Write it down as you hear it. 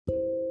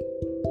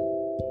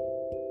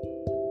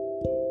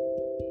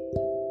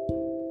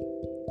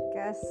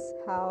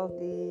how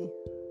the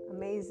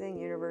amazing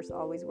universe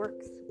always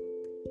works.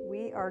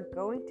 We are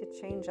going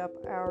to change up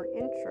our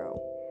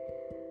intro.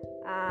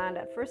 And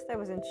at first I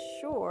wasn't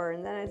sure,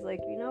 and then I was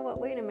like, you know what,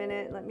 wait a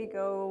minute, let me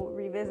go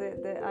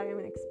revisit the I am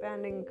an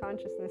expanding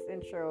consciousness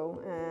intro.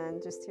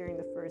 And just hearing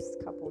the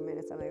first couple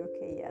minutes, I'm like,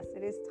 okay, yes,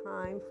 it is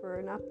time for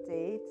an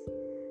update,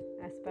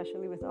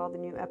 especially with all the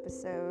new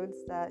episodes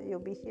that you'll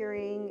be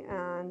hearing,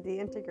 and the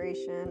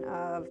integration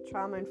of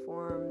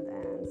trauma-informed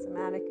and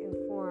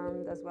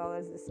somatic-informed, as well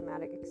as the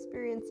somatic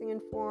experiencing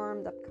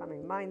informed,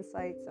 upcoming mind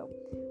sight. So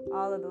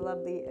all of the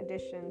lovely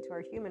addition to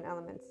our human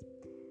elements.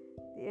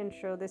 The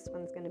intro, this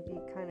one's going to be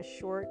kind of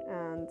short,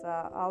 and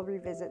I'll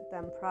revisit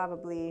them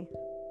probably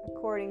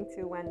according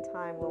to when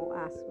time will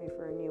ask me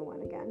for a new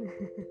one again.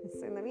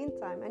 So in the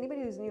meantime,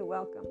 anybody who's new,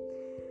 welcome.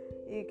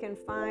 You can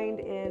find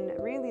in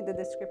really the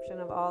description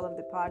of all of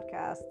the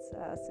podcasts,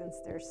 since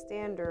they're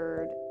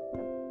standard,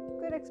 a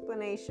good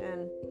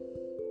explanation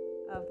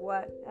of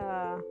what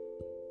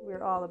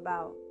we're all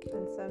about.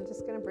 And so I'm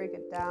just going to break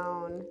it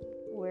down.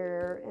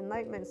 We're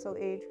Enlightenment Soul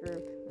Age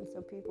Group, and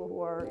so people who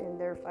are in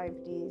their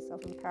 5D,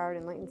 self-empowered,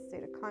 enlightened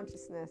state of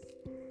consciousness.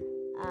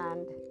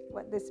 And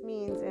what this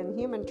means in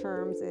human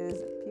terms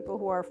is people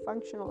who are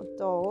functional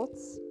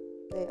adults.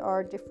 They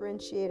are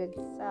differentiated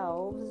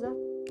selves.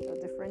 So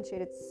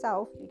differentiated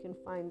self, you can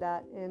find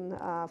that in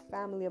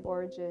family of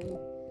origin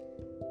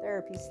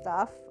therapy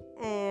stuff.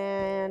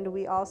 And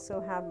we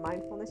also have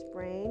mindfulness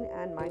brain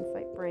and mind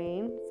fight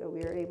brain. So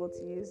we are able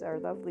to use our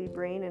lovely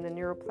brain in a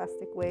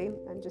neuroplastic way,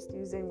 and just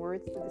using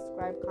words to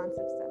describe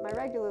concepts that my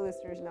regular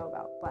listeners know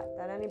about, but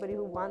that anybody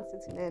who wants to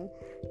tune in,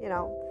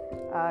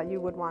 you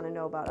would want to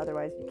know about.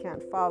 Otherwise, you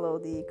can't follow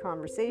the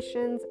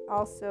conversations.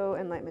 Also,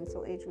 Enlightenment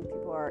Soul Age Group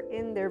people are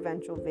in their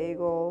ventral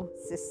vagal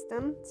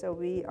system. So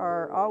we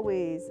are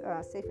always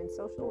safe and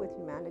social with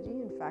humanity.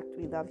 In fact,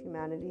 we love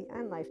humanity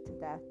and life to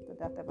death, the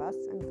death of us.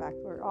 In fact,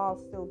 we're all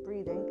still breathing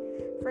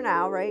for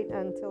now, right?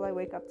 Until I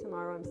wake up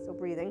tomorrow, I'm still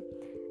breathing.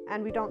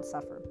 And we don't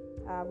suffer.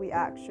 We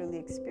actually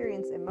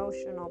experience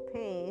emotional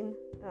pain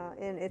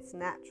in its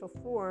natural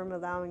form,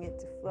 allowing it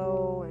to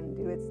flow and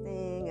do its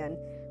thing. And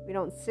we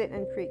don't sit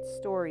and create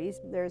stories.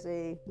 There's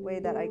a way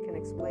that I can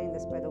explain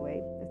this, by the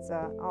way. It's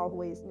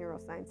always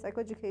neuroscience,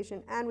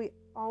 psychoeducation, and we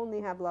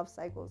only have love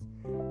cycles.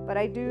 But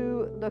I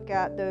do look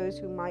at those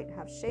who might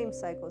have shame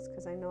cycles,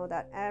 because I know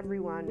that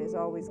everyone is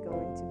always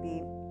going to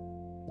be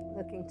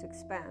looking to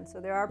expand.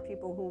 So there are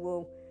people who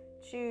will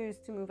choose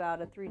to move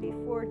out of 3D,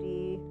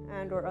 4D,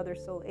 and or other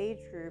soul age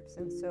groups,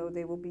 and so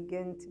they will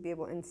begin to be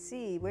able and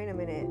see, wait a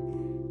minute,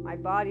 my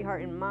body,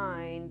 heart, and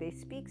mind, they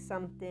speak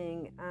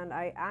something, and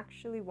I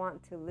actually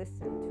want to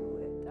listen to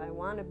it. I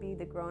want to be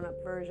the grown-up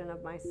version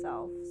of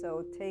myself.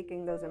 So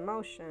taking those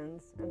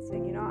emotions and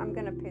saying, I'm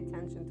going to pay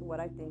attention to what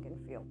I think and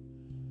feel.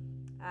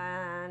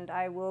 And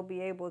I will be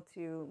able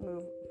to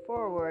move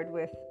forward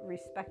with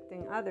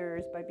respecting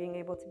others by being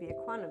able to be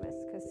equanimous.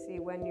 Because see,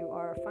 when you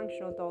are a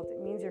functional adult,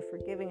 it means you're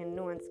forgiving and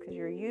nuanced, because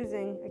you're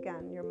using,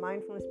 again, your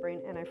mindfulness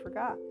brain. And I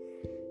forgot,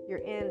 you're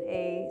in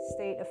a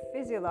state of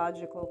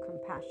physiological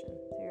compassion.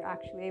 So you're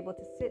actually able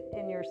to sit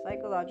in your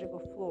psychological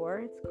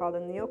floor. It's called a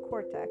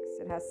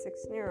neocortex. It has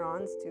 6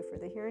 neurons, 2 for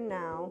the here and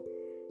now,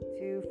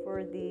 2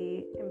 for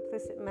the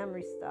implicit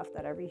memory stuff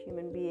that every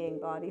human being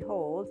body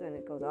holds, and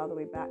it goes all the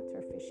way back to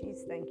our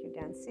fishies. Thank you,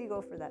 Dan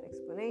Siegel, for that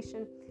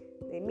explanation.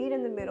 They meet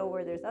in the middle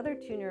where there's other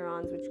 2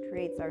 neurons, which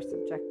creates our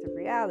subjective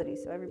reality.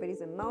 So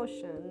everybody's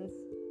emotions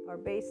are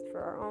based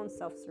for our own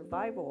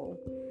self-survival,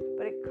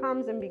 but it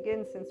comes and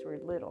begins since we're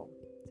little.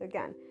 So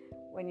again,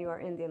 when you are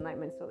in the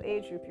Enlightenment Soul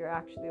Age Group, you're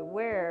actually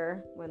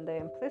aware when the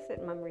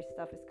implicit memory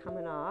stuff is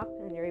coming up,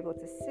 and you're able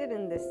to sit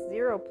in this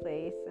zero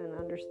place and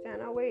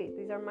understand, oh wait,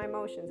 these are my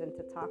emotions, and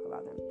to talk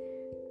about them.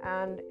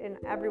 And in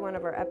every one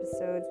of our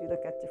episodes, we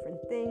look at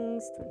different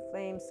things: twin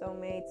flames,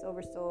 soulmates,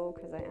 oversoul,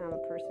 because I am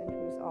a person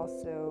who's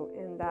also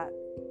in that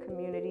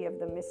community of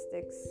the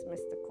mystics,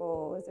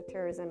 mystical,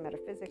 esotericism,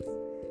 metaphysics.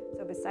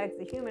 So besides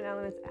the human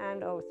elements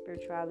and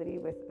spirituality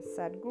with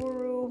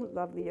Sadhguru,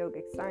 lovely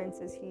yogic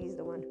sciences, he's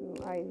the one who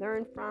I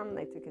learned from.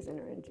 I took his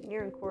inner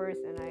engineering course,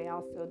 and I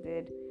also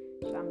did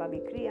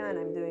Shambhavi Kriya, and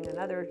I'm doing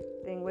another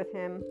thing with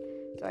him.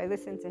 So I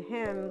listen to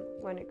him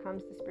when it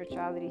comes to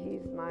spirituality.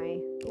 He's my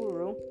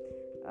guru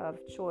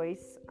of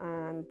choice,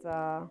 and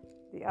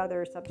the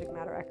other subject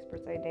matter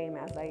experts I name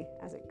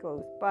as it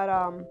goes. But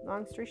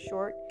long story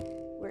short,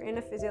 we're in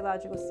a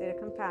physiological state of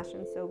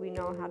compassion, so we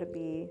know how to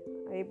be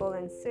able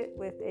and sit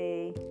with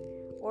a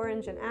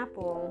orange and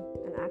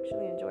apple and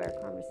actually enjoy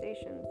our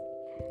conversations.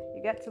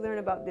 You get to learn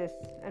about this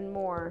and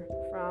more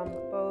from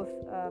both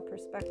a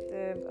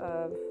perspective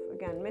of,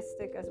 again,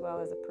 mystic as well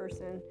as a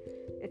person.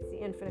 It's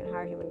the infinite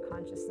higher human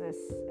consciousness,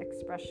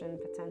 expression,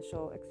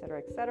 potential,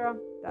 etc., etc.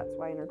 That's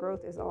why inner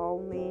growth is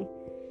only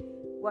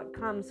what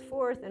comes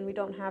forth, and we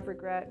don't have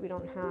regret. We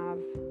don't have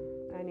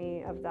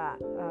any of that.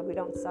 We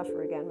don't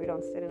suffer again. We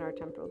don't sit in our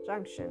temporal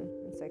junction.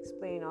 And so I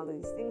explain all of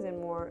these things and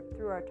more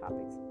through our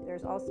topics.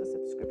 There's also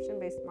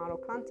subscription-based model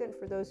content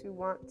for those who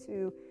want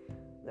to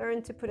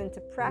learn to put into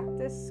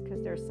practice,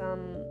 because there's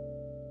some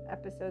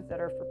episodes that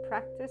are for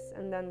practice,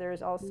 and then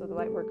there's also the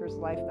Lightworker's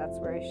Life. That's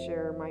where I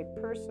share my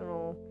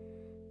personal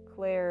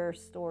Claire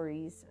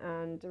stories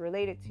and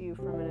relate it to you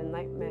from an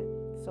enlightenment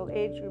soul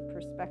age group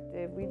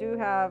perspective. We do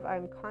have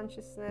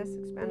consciousness,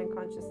 expanding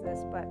consciousness,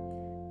 but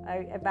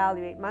I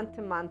evaluate month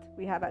to month.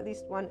 We have at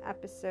least one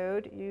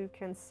episode. You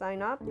can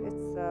sign up.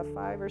 It's $5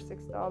 or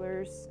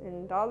 $6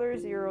 in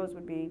dollars. Euros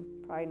would be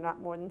probably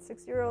not more than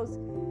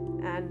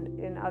 €6, and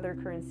in other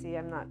currency,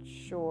 I'm not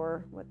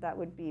sure what that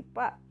would be.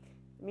 But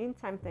in the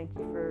meantime, thank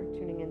you for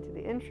tuning into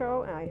the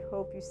intro, and I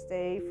hope you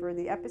stay for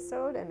the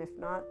episode. And if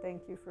not,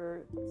 thank you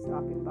for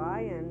stopping by,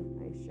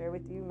 and I share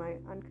with you my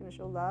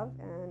unconditional love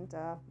and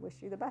wish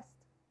you the best.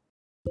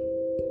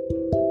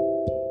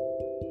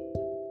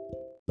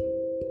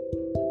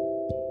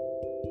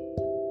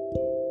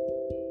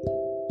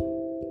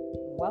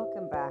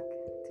 Welcome back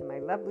to my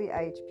lovely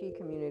IHP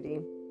community.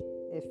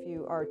 If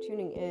you are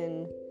tuning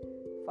in,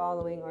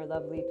 following our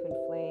lovely twin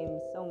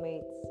flames,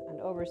 soulmates,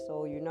 and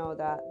oversoul, you know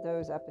that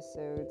those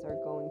episodes are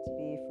going to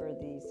be for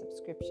the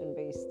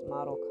subscription-based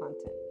model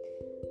content.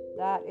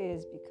 That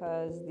is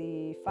because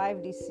the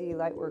 5DC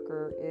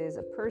Lightworker is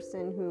a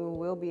person who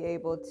will be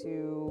able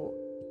to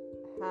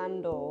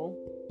handle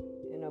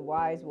in a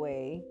wise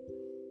way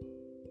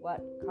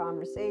what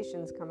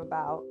conversations come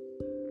about,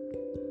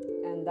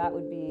 and that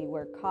would be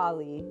where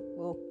Kali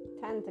will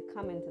tend to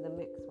come into the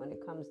mix when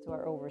it comes to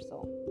our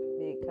oversoul,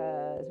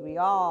 because we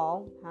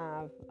all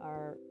have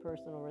our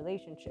personal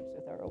relationships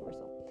with our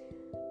oversoul.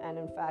 And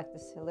in fact,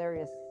 it's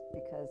hilarious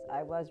because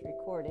I was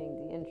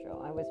recording the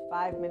intro. I was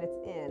 5 minutes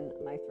in,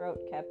 my throat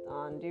kept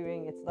on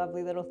doing its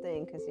lovely little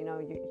thing, because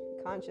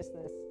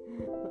consciousness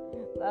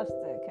loves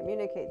to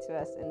communicate to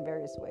us in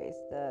various ways.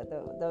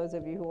 Those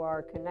of you who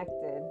are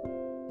connected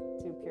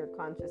to pure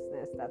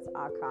consciousness, that's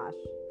Akash,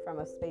 from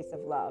a space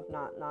of love,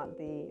 not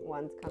the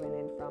ones coming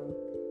in from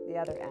the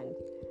other end.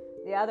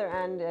 The other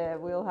end,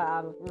 we'll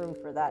have room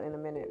for that in a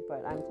minute,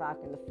 but I'm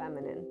talking the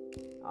feminine,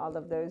 all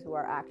of those who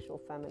are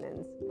actual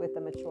feminines with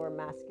a mature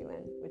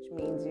masculine, which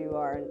means you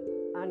are an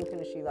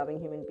unconditionally loving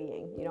human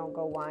being. You don't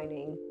go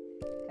whining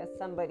because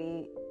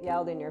somebody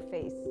yelled in your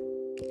face,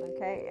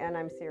 okay? And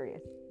I'm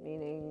serious,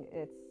 meaning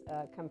it's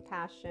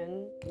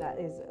compassion that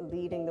is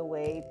leading the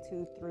way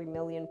 2-3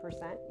 million%.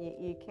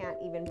 You can't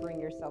even bring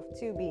yourself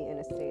to be in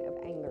a state of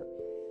anger.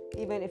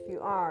 Even if you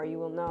are, you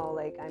will know,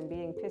 like, I'm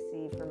being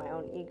pissy for my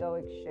own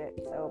egoic shit,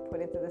 so put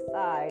it to the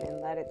side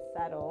and let it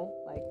settle.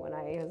 Like, when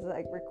I was,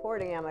 like,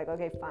 recording, I'm like,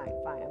 okay, fine,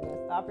 I'm going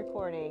to stop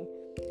recording.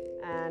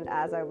 And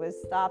as I was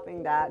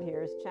stopping that,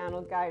 here's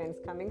channeled guidance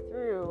coming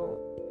through.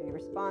 Be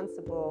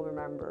responsible,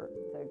 remember.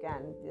 So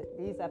again,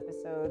 these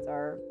episodes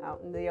are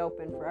out in the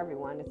open for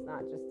everyone. It's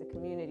not just a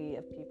community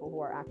of people who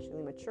are actually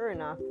mature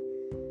enough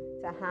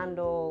to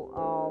handle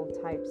all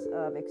types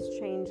of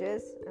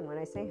exchanges. And when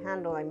I say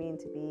handle, I mean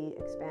to be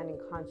expanding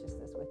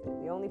consciousness with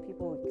it. The only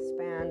people who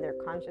expand their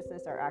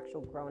consciousness are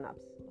actual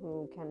grown-ups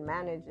who can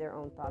manage their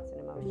own thoughts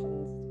and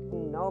emotions,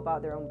 who know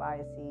about their own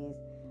biases,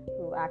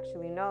 who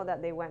actually know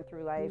that they went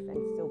through life and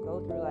still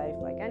go through life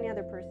like any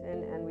other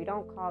person, and we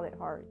don't call it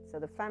hard. So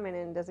the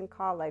feminine doesn't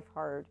call life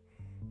hard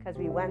because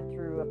we went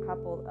through a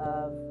couple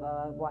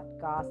of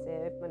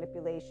gossip,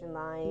 manipulation,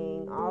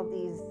 lying, all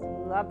these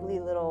lovely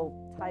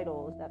little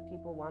titles that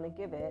people want to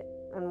give it.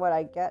 And what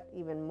I get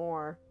even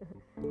more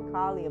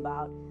Kali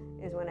about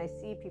is when I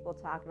see people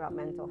talking about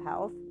mental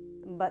health,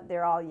 but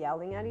they're all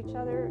yelling at each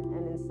other,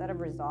 and instead of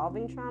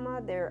resolving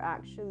trauma, they're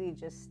actually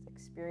just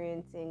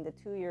experiencing the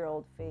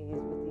 2-year-old phase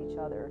with each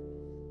other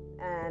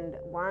and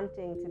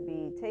wanting to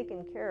be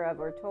taken care of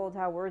or told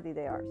how worthy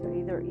they are. So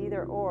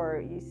either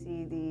or, you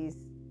see these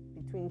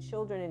between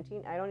children and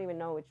teen. I don't even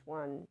know which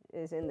one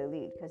is in the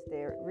lead, because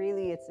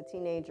it's a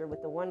teenager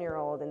with the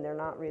 1-year-old, and they're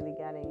not really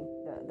getting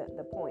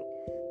the point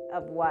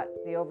of what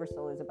the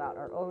oversoul is about.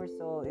 Our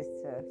oversoul is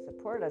to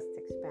support us to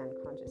expand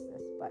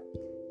consciousness, but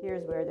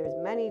here's where there's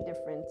many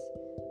different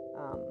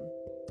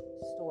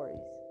stories.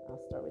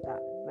 I'll start with that.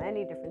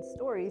 Many different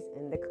stories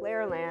in the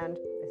Claire land.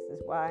 This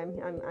is why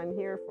I'm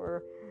here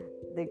for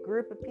the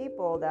group of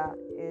people that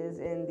is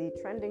in the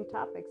trending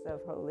topics of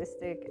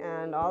holistic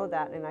and all of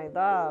that. And I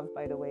love,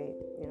 by the way,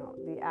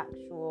 the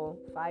actual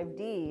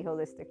 5D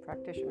holistic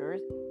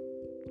practitioners,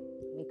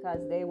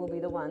 because they will be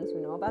the ones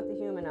who know about the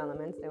human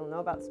elements. They will know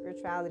about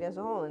spirituality as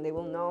a whole, and they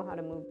will know how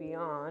to move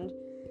beyond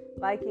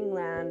Viking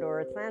land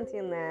or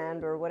Atlantean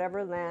land or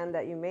whatever land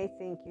that you may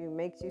think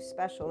makes you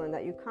special and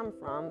that you come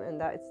from, and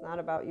that it's not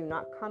about you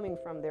not coming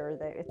from there.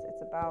 That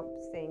it's about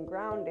staying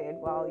grounded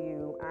while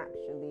you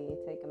actually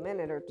take a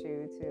minute or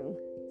two to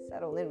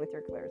settle in with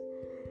your clairs.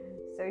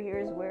 So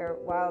here's where,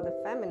 while the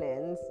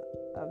feminines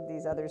of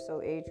these other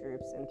soul age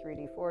groups in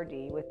 3D,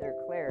 4D with their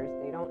clairs,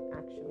 they don't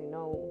actually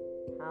know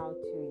how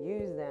to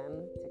use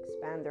them to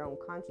expand their own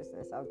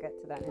consciousness. I'll get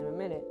to that in a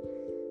minute.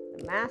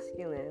 The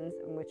masculines,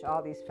 in which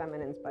all these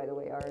feminines, by the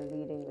way, are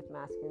leading with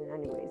masculine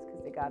anyways,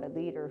 because they got a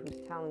leader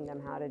who's telling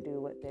them how to do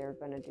what they're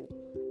going to do.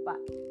 But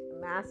the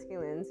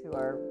masculines, who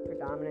are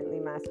predominantly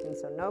masculine,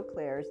 so no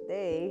clairs,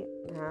 they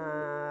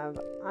have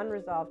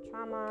unresolved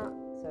trauma,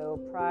 So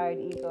pride,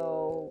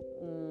 ego,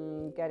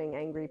 getting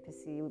angry,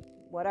 pissy,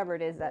 whatever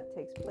it is that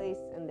takes place,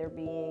 and they're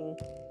being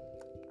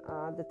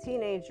the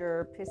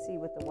teenager pissy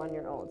with the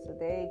 1-year-old. So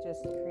they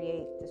just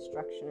create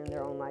destruction in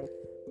their own life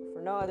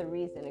for no other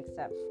reason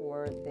except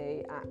for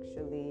they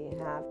actually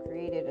have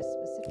created a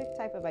specific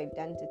type of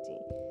identity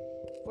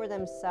for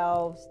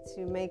themselves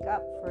to make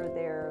up for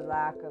their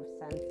lack of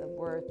sense of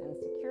worth and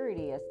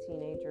security as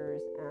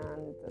teenagers.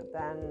 And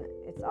then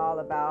it's all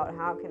about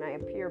how can I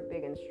appear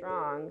big and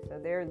strong. So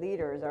their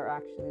leaders are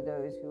actually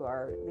those who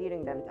are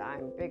leading them to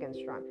I'm big and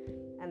strong.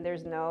 And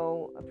there's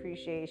no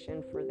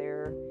appreciation for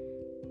their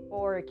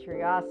or a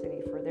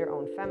curiosity for their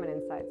own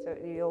feminine side. So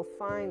you'll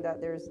find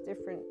that there's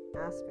different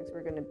aspects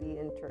we're going to be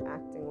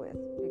interacting with,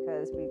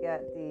 because we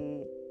get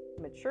the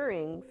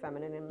maturing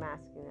feminine and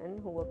masculine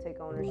who will take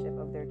ownership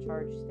of their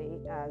charge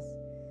state, as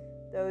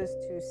those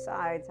two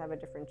sides have a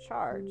different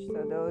charge.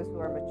 So those who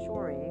are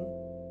maturing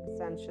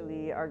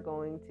essentially are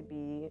going to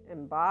be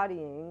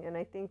embodying, and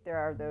I think there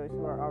are those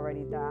who are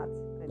already that,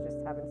 I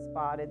just haven't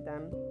spotted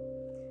them.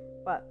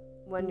 But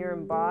when you're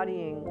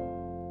embodying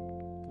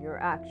your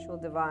actual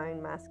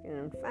divine masculine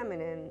and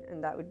feminine,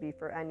 and that would be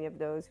for any of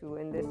those who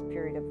in this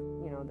period of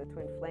the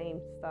twin flame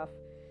stuff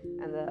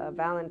and the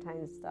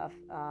Valentine stuff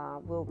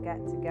will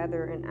get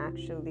together and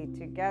actually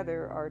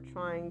together are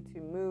trying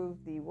to move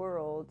the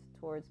world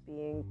towards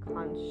being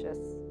conscious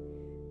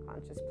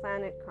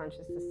planet,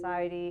 conscious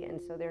society.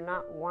 And so they're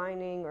not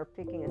whining or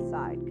picking a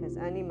side, because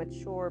any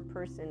mature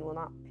person will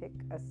not pick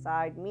a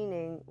side,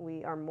 meaning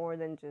we are more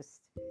than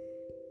just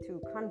two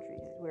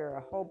countries. We're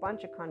a whole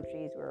bunch of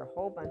countries. We're a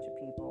whole bunch of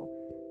people.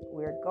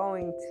 We're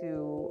going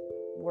to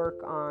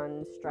work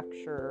on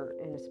structure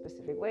in a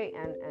specific way,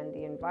 and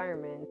the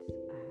environment.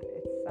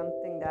 It's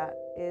something that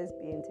is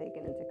being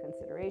taken into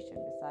consideration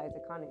besides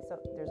economy. So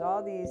there's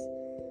all these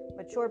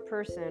mature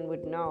person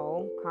would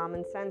know,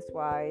 common sense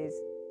wise.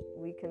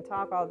 We can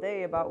talk all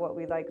day about what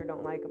we like or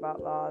don't like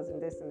about laws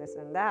and this and this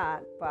and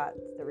that, but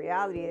the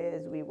reality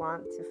is we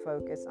want to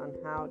focus on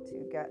how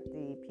to get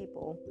the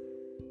people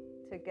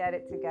to get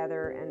it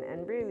together,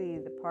 and really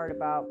the part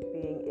about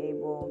being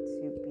able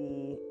to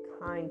be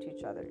kind to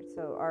each other.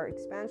 So our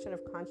expansion of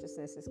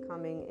consciousness is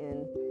coming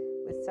in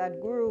with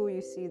Sadhguru.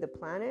 You see the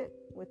planet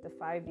with the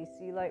 5D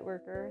Sea Light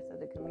Worker, so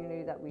the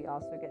community that we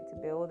also get to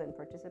build and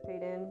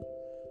participate in.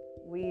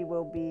 We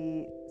will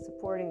be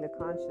supporting the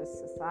conscious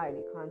society,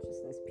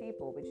 consciousness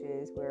people, which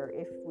is where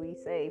if we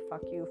say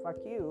fuck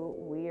you,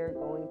 we are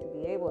going to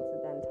be able to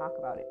then talk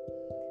about it.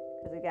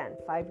 Because again,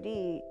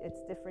 5D,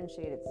 it's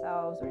differentiated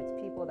selves, or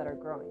it's people that are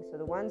growing. So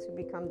the ones who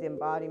become the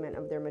embodiment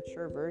of their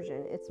mature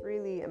version, it's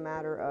really a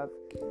matter of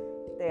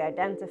they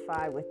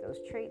identify with those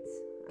traits,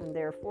 and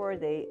therefore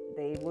they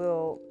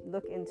will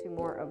look into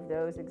more of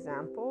those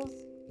examples,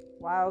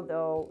 while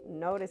though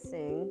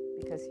noticing,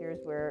 because here's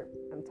where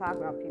I'm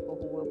talking about people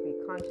who will be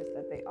conscious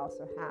that they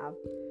also have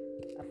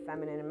a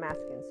feminine and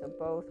masculine. So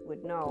both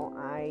would know,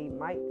 I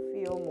might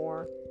feel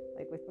more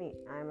like with me,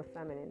 I'm a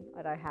feminine,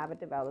 but I have a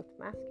developed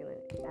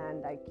masculine,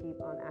 and I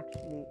keep on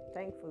actually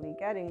thankfully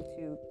getting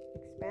to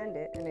expand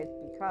it, and it's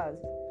because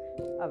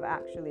of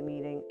actually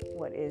meeting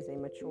what is a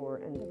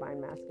mature and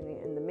divine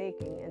masculine in the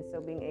making. And so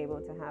being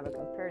able to have a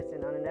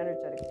comparison on an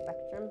energetic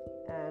spectrum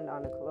and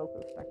on a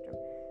colloquial spectrum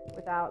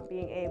without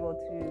being able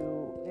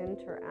to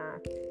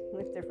interact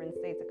with different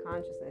states of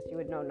consciousness, you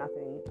would know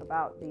nothing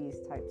about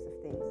these types of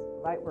things.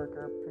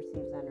 Lightworker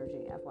perceives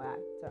energy, FYI.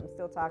 So I'm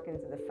still talking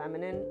to the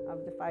feminine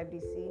of the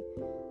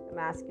 5DC. The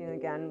masculine,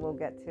 again, we'll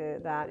get to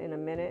that in a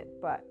minute,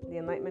 but the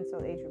Enlightenment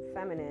Soul Age Group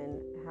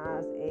Feminine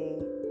has a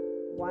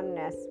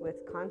oneness with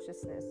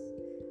consciousness.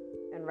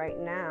 And right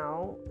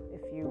now,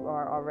 if you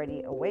are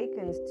already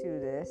awakened to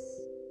this,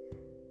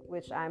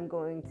 which I'm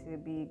going to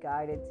be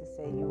guided to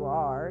say you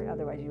are,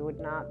 otherwise you would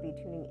not be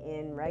tuning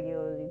in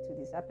regularly to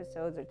these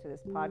episodes or to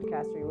this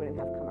podcast, or you wouldn't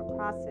have come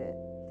across it.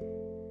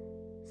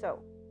 So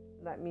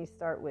let me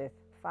start with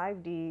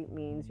 5D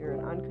means you're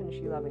an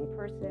unconsciously loving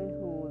person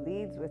who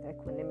leads with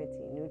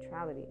equanimity,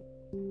 neutrality.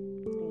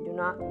 You do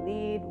not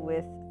lead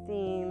with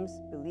themes,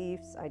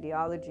 beliefs,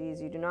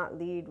 ideologies. You do not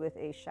lead with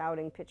a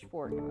shouting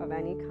pitchfork of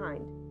any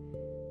kind.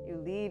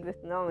 You lead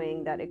with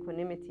knowing that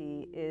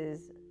equanimity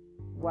is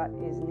what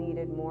is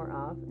needed more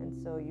of, and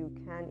so you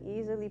can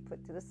easily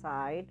put to the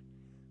side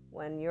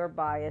when your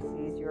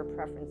biases, your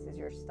preferences,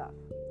 your stuff,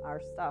 our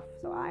stuff.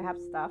 So I have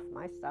stuff.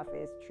 My stuff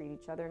is treat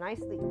each other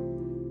nicely.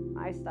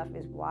 My stuff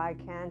is why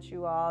can't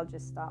you all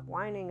just stop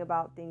whining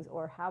about things,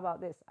 or how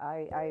about this?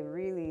 I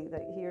really,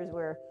 here's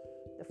where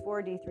the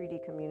 4D,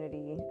 3D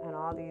community and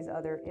all these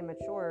other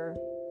immature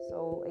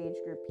soul age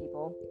group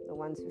people, the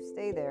ones who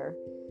stay there,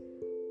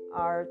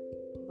 are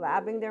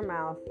blabbing their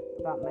mouth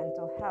about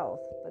mental health,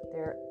 but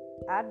they're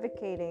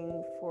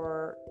advocating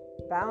for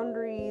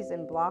boundaries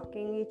and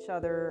blocking each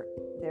other.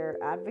 They're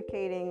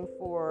advocating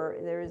for,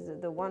 there's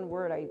the one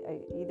word, I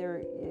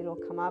either it'll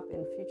come up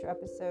in future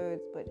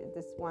episodes, but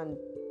this one,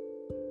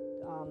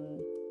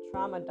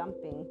 trauma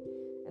dumping,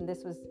 and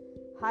this was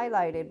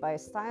highlighted by a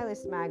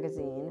stylist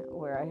magazine,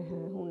 where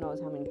who knows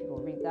how many people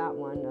read that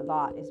one, a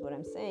lot is what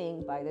I'm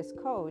saying, by this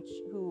coach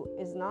who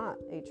is not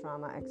a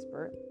trauma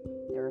expert.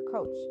 They're a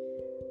coach.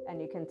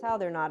 And you can tell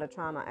they're not a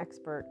trauma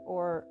expert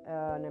or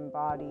an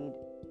embodied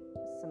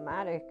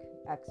somatic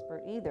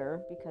expert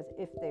either, because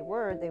if they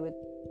were, they would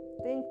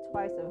think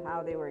twice of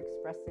how they were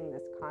expressing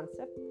this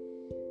concept.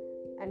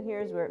 And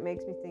here's where it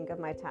makes me think of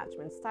my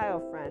attachment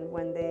style friend,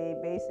 when they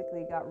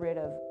basically got rid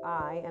of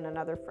I and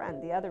another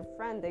friend. The other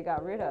friend they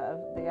got rid of,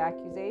 the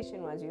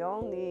accusation was, you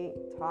only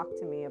talk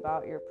to me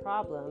about your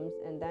problems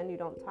and then you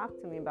don't talk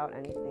to me about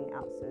anything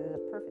else. So this is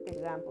a perfect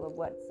example of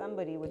what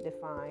somebody would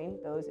define,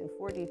 those in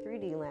 4D,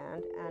 3D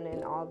land and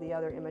in all the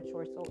other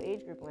immature soul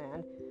age group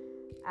land,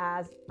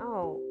 as,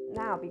 oh,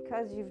 now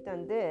because you've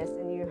done this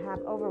and you have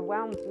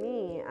overwhelmed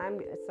me,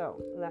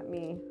 so let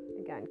me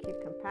again keep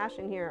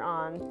compassion here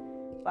on.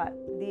 But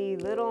the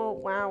little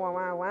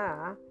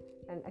wah,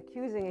 and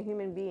accusing a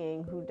human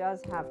being who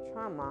does have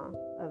trauma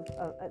of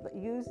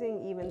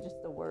using even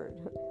just the word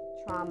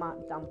trauma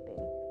dumping.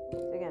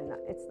 So again,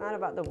 it's not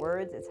about the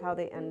words, it's how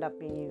they end up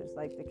being used,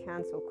 like the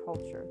cancel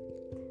culture.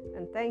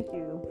 And thank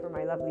you for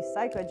my lovely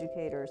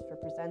psychoeducators for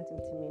presenting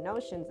to me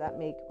notions that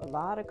make a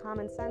lot of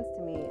common sense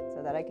to me,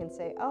 so that I can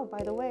say, oh,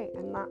 by the way,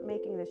 I'm not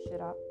making this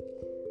shit up.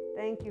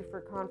 Thank you for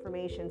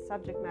confirmation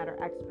subject matter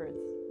experts,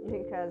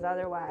 because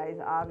otherwise,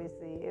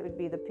 obviously, it would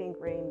be the pink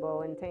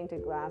rainbow and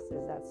tainted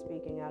glasses that's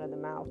speaking out of the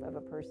mouth of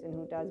a person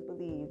who does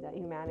believe that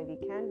humanity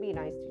can be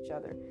nice to each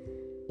other.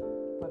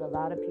 But a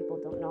lot of people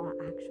don't know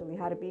actually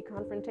how to be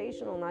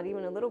confrontational, not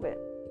even a little bit.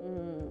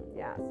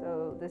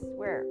 So this is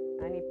where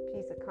any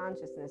piece of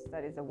consciousness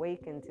that is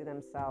awakened to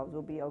themselves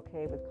will be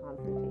okay with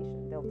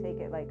confrontation. They'll take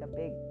it like a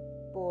big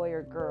boy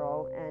or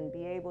girl and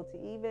be able to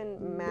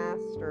even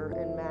master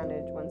and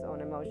manage one's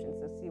own emotions.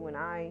 So see, when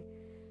I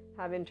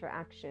have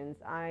interactions,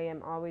 I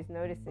am always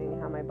noticing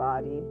how my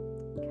body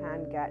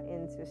can get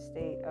into a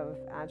state of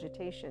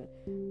agitation.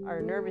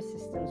 Our nervous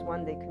systems,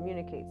 one, they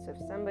communicate. So if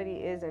somebody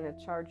is in a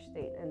charged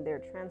state and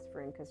they're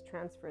transferring, because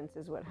transference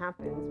is what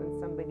happens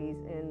when somebody's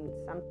in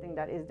something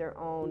that is their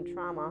own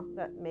trauma,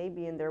 that may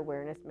be in their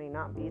awareness, may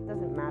not be, it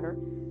doesn't matter.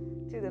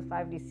 To the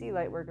 5D Sea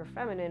Lightworker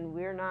Feminine,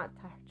 we're not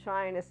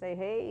trying to say,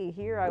 hey,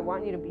 here, I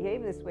want you to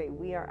behave this way.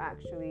 We are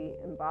actually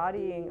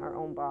embodying our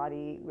own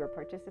body. We're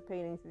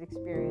participating to the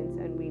experience,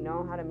 and we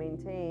know how to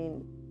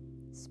maintain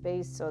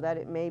space so that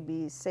it may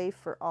be safe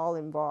for all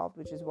involved,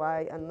 which is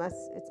why, unless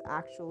it's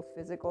actual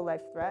physical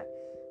life threat,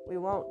 we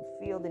won't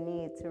feel the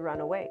need to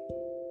run away.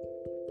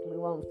 We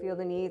won't feel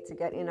the need to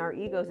get in our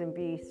egos and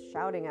be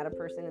shouting at a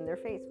person in their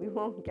face. We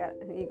won't get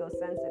ego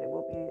sensitive.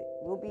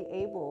 We'll be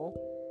able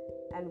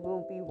and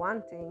we'll be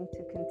wanting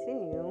to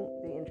continue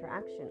the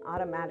interaction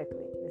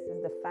automatically. This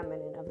is the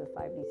feminine of the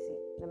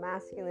 5DC. The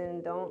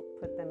masculine, don't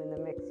put them in the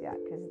mix yet,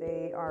 because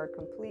they are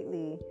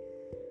completely,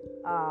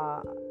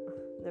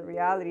 the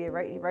reality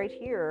right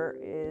here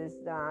is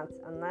that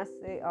unless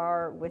they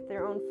are with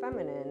their own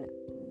feminine,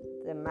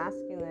 the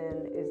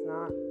masculine is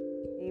not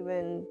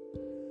even,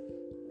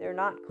 they're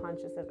not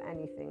conscious of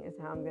anything, is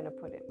how I'm going to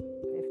put it.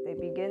 If they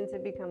begin to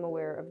become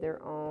aware of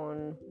their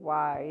own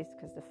whys,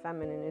 because the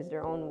feminine is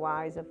their own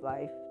whys of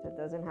life, that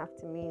doesn't have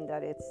to mean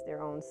that it's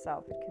their own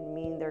self. It can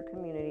mean their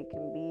community, it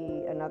can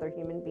be another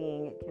human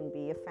being, it can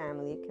be a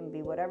family, it can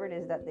be whatever it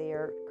is that they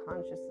are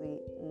consciously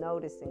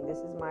noticing. This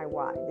is my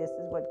why. This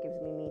is what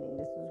gives me meaning.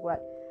 This is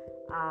what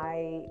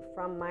I,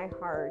 from my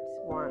heart,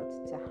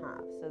 want to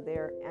have. So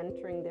they're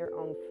entering their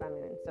own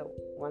feminine. So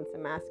once a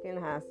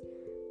masculine has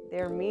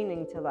their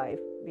meaning to life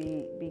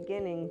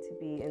beginning to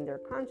be in their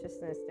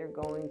consciousness, they're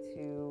going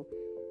to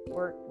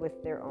work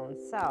with their own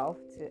self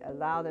to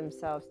allow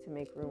themselves to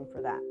make room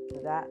for that.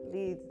 So that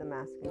leads the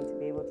masculine to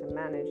be able to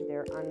manage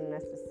their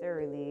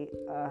unnecessarily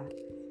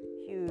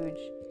huge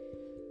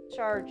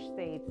charged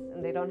states,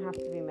 and they don't have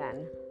to be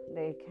men.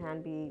 They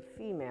can be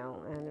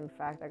female, and in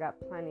fact I got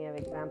plenty of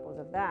examples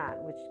of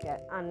that, which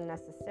get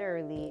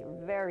unnecessarily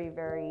very,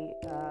 very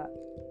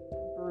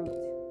brute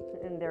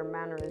in their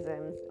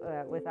mannerisms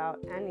without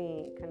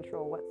any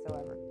control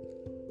whatsoever.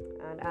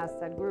 And as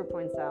Sadhguru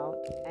points out,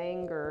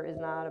 anger is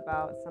not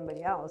about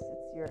somebody else,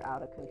 it's you're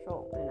out of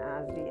control. And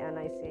as the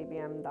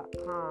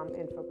NICABM.com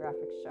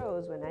infographic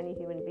shows, when any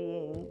human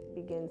being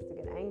begins to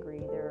get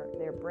angry,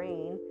 their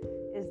brain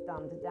is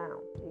dumbed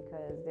down,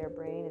 because their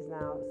brain is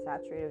now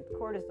saturated with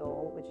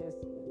cortisol, which is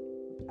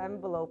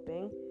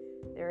enveloping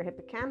their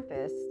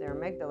hippocampus. Their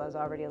amygdala is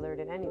already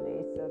alerted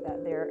anyway, so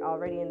that they're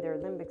already in their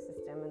limbic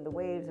system, and the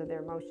waves of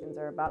their emotions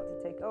are about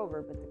to take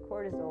over. But the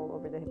cortisol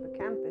over the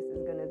hippocampus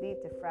is going to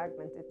lead to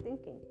fragmented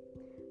thinking.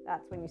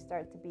 That's when you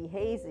start to be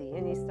hazy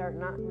and you start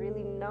not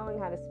really knowing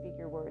how to speak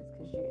your words,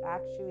 because you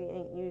actually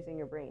ain't using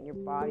your brain. Your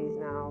body's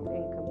now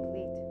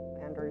incomplete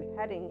and are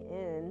heading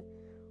in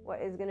what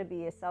is going to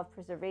be a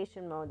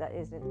self-preservation mode that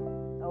isn't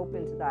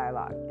open to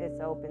dialogue. It's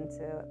open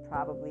to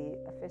probably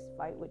a fist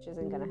fight, which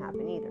isn't going to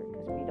happen either,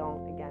 because we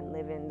don't, again,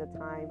 live in the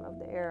time of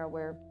the era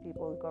where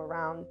people go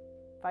around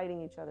fighting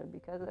each other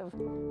because of,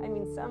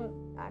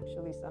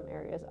 some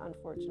areas,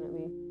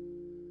 unfortunately,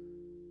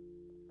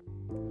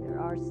 There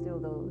are still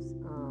those.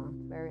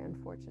 Very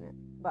unfortunate.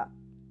 But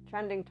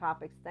trending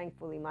topics,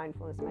 thankfully,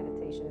 mindfulness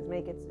meditation is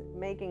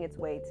making its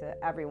way to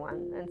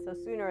everyone. And so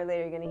sooner or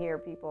later, you're going to hear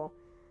people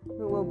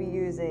who will be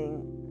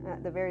using,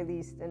 at the very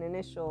least, an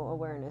initial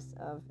awareness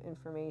of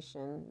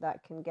information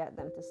that can get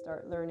them to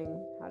start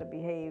learning how to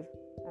behave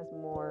as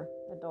more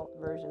adult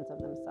versions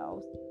of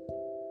themselves.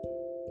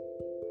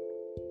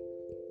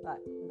 But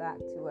back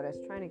to what I was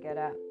trying to get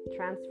at,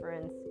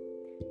 transference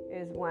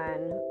is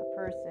when a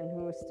person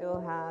who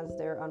still has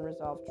their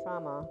unresolved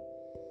trauma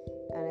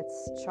and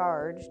it's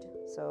charged.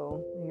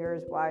 So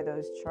here's why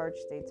those charged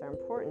states are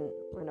important.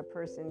 When a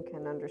person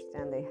can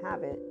understand they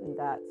have it, and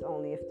that's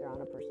only if they're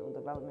on a personal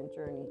development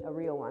journey, a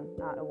real one,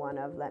 not a one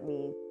of let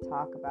me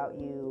talk about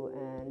you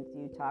and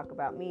you talk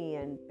about me,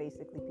 and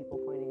basically people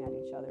pointing at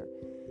each other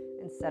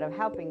instead of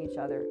helping each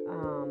other,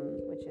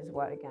 which is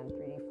what, again,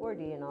 3D,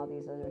 4D and all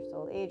these other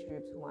soul age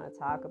groups who want to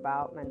talk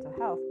about mental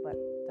health but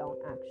don't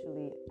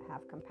actually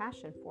have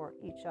compassion for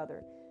each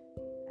other.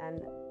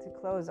 And to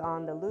close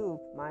on the loop,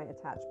 my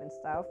attachment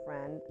style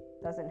friend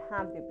doesn't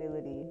have the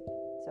ability,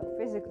 so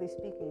physically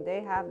speaking,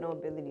 they have no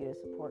ability to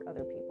support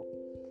other people.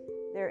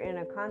 They're in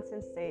a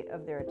constant state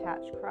of their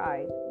attached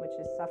cry, which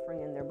is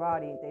suffering in their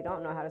body. They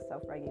don't know how to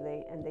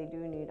self-regulate, and they do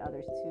need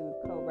others to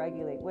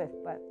co-regulate with.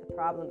 But the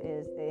problem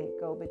is they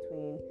go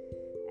between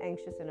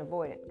anxious and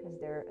avoidant because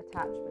their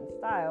attachment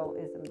style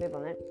is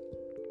ambivalent.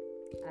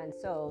 And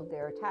so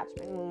their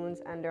attachment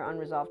wounds and their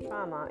unresolved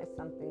trauma is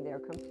something they're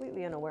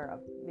completely unaware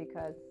of,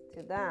 because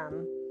to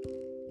them,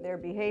 their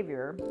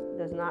behavior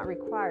does not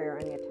require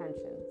any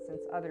attention,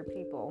 since other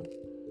people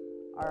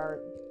are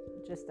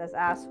just as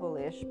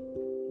asshole-ish.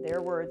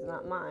 Their words,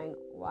 not mine.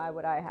 Why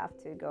would I have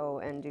to go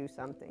and do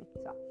something?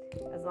 So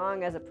as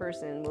long as a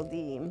person will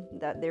deem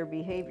that their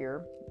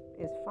behavior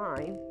is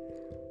fine,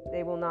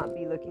 they will not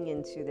be looking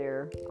into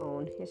their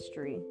own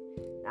history.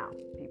 Now,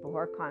 people who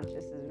are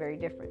conscious is very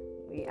different.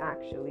 We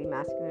actually,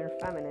 masculine or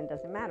feminine,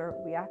 doesn't matter.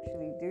 We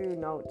actually do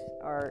note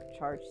our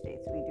charged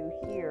states. We do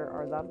hear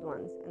our loved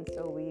ones. And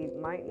so we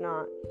might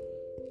not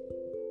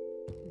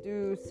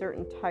do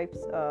certain types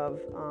of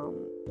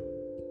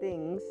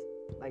things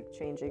like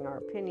changing our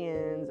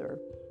opinions or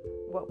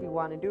what we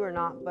want to do or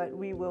not, but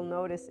we will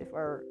notice if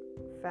our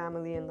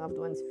family and loved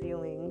ones'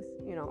 feelings,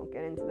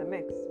 get into the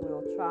mix.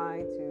 We'll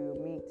try to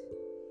meet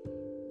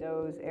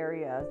those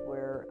areas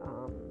where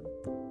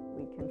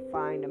we can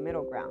find a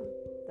middle ground.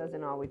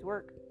 Doesn't always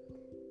work.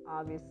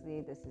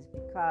 Obviously, this is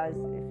because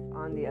if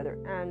on the other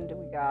end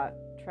we got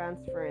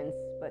transference,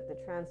 but the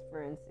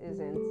transference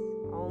isn't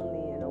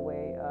only in a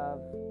way of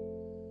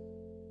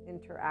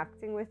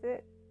interacting with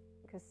it,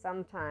 because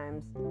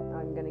sometimes,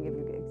 I'm going to give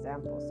you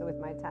examples. So with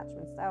my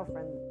attachment style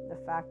friend, the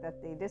fact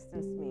that they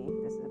distanced me,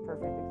 this is a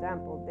perfect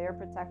example. Their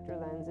protector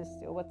lens is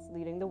still what's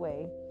leading the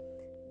way.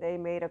 They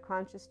made a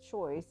conscious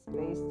choice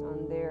based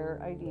on their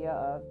idea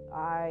of,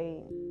 I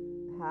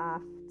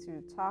have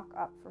to talk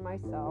up for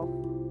myself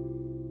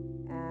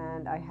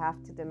and I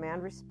have to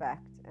demand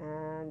respect.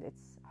 And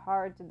it's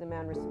hard to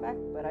demand respect,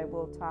 but I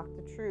will talk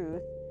the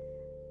truth,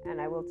 and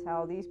I will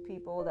tell these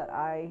people that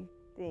I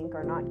think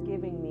are not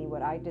giving me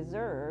what I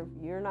deserve.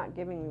 You're not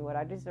giving me what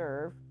I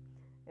deserve.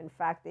 In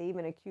fact, they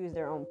even accuse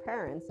their own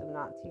parents of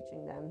not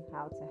teaching them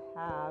how to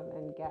have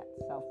and get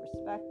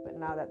self-respect. But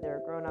now that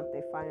they're grown up,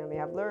 they finally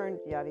have learned,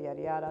 yada,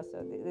 yada, yada.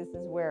 So this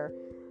is where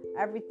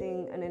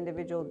everything an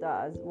individual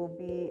does will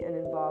be and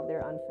involve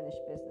their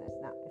unfinished business.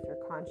 Now, if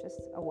you're conscious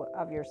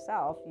of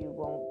yourself, you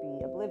won't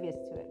be oblivious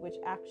to it, which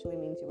actually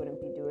means you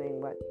wouldn't be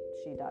doing what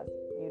she does.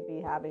 You'd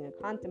be having a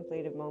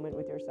contemplative moment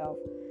with yourself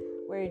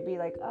where you'd be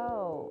like,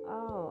 oh,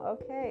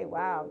 okay,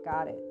 wow,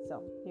 got it.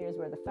 So here's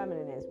where the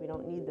feminine is. We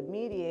don't need the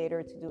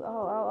mediator to do,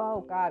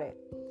 got it.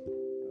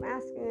 The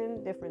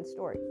masculine, different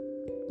story.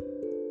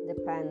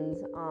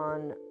 Depends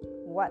on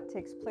what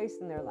takes place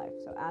in their life.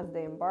 So as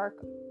they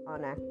embark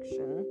on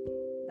action,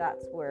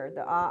 that's where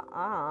the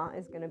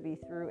is going to be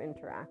through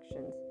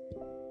interactions.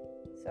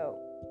 So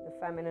the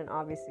feminine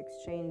obviously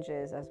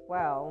exchanges as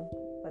well,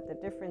 but the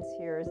difference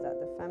here is that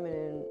the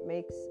feminine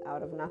makes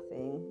out of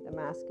nothing, the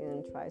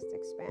masculine tries to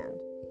expand,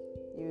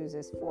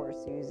 uses force,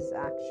 uses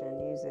action,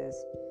 uses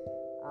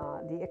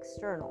the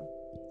external.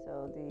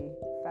 So the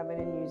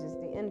feminine uses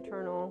the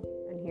internal,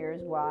 and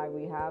here's why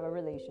we have a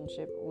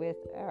relationship with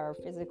our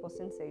physical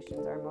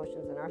sensations, our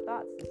emotions, and our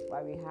thoughts. This is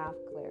why we have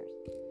clairs,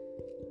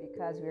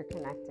 because we're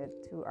connected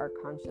to our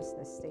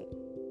consciousness state.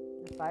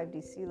 The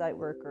 5D Sea Light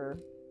Worker,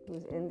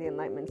 who's in the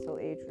Enlightenment Soul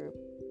Age group,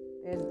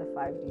 is the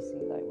 5D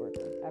Sea Light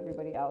Worker.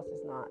 Everybody else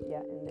is not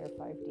yet in their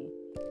 5D.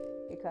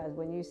 Because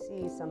when you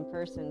see some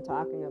person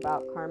talking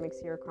about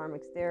karmics here,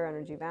 karmics there,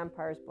 energy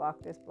vampires,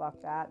 block this, block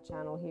that,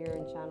 channel here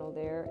and channel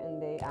there, and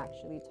they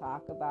actually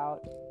talk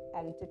about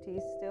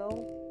entities still,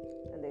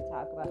 and they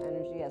talk about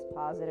energy as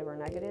positive or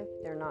negative,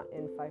 they're not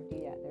in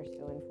 5D yet, they're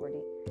still in 4D.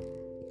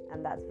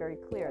 And that's very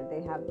clear.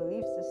 They have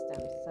belief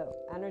systems. So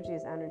energy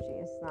is energy.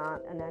 It's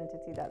not an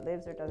entity that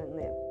lives or doesn't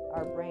live.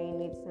 Our brain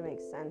needs to make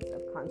sense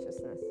of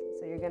consciousness.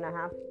 So you're going to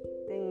have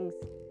things.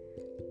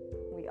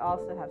 We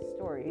also have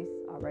stories.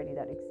 Our already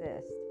that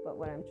exist. But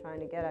what I'm trying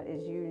to get at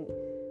is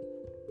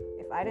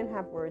if I didn't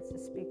have words to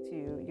speak to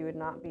you, you would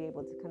not be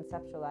able to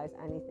conceptualize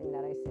anything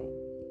that I say.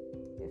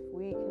 If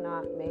we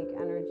cannot make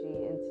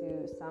energy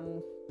into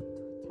some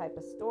type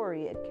of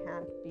story, it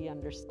can't be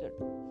understood.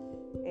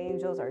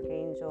 Angels,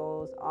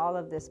 archangels, all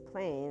of this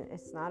plane,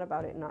 it's not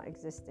about it not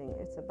existing.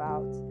 It's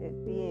about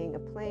it being a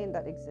plane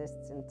that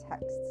exists in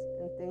texts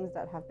and things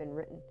that have been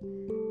written.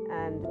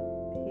 And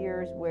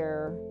here's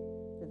where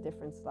the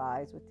difference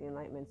lies with the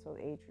Enlightenment Soul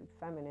Age Group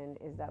Feminine,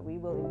 is that we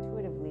will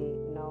intuitively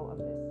know of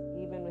this.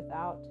 Even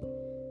without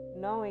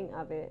knowing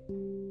of it,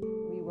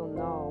 we will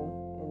know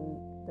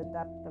in the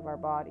depth of our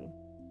body.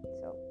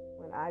 So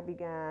when I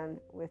began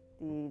with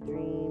the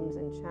dreams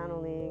and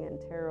channeling and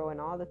tarot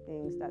and all the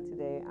things that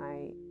today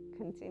I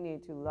continue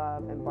to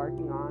love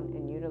embarking on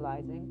and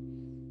utilizing,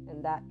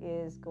 and that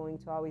is going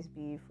to always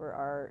be for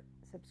our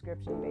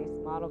subscription-based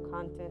model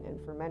content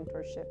and for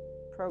mentorship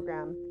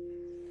program.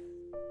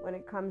 When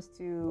it comes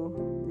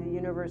to the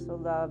Universal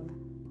Love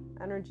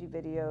energy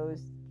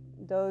videos,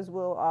 those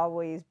will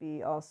always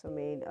be also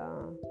made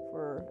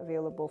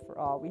available for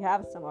all. We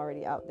have some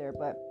already out there,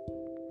 but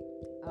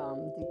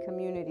the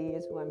community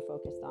is who I'm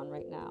focused on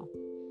right now.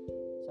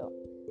 So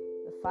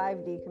the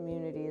 5D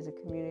community is a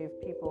community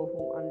of people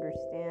who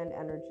understand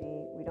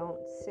energy. We don't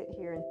sit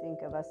here and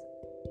think of us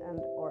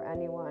or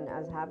anyone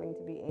as having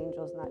to be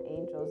angels, not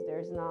angels.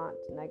 There's not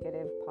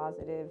negative,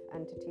 positive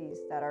entities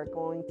that are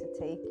going to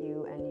take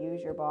you and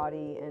use your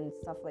body and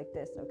stuff like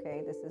this,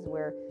 okay? This is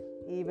where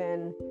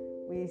even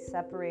we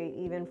separate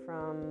even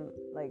from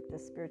like the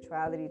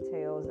spirituality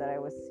tales that I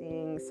was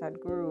seeing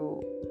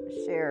Sadhguru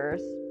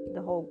shares,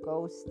 the whole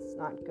ghosts,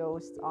 not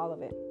ghosts, all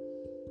of it.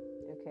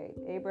 Okay,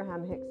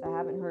 Abraham Hicks, I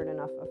haven't heard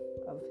enough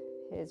of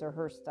his or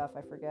her stuff.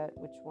 I forget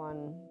which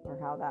one or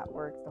how that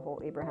works, the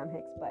whole Abraham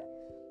Hicks. But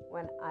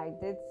when I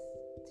did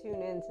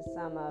tune into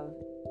some of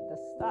the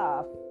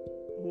stuff,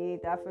 he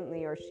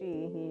definitely, or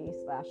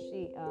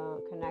he/she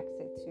connects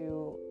it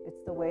to,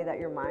 it's the way that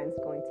your mind's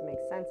going to make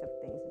sense of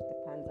things. It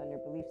depends on your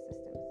belief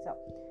system. So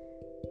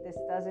this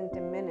doesn't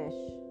diminish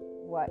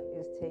what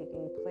is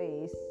taking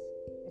place.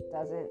 It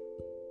doesn't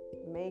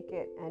make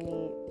it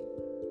any,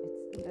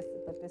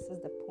 but this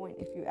is the point.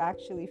 If you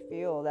actually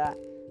feel that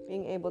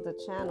being able to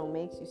channel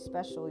makes you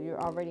special, you're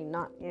already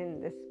not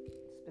in this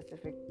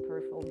specific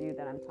peripheral view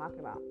that I'm talking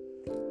about.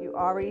 You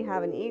already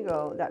have an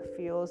ego that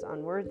feels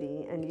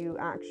unworthy, and you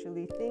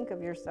actually think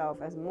of yourself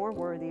as more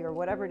worthy, or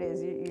whatever it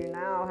is. You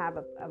now have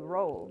a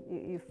role.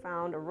 You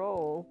found a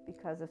role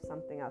because of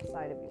something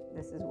outside of you.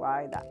 This is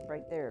why that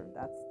right there,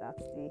 that's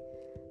the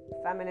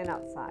feminine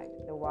outside,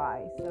 the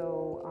why.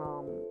 So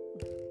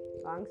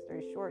long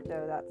story short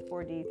though, that's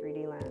 4D,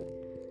 3D land.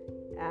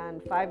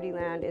 And 5D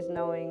land is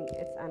knowing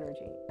its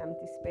energy,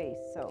 empty space.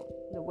 So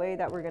the way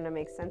that we're going to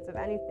make sense of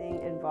anything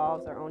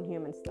involves our own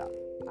human stuff.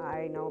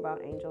 I know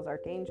about angels,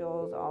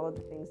 archangels, all of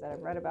the things that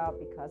I've read about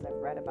because I've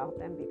read about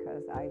them,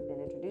 because I've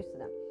been introduced to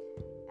them.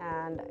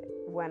 And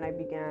when I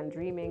began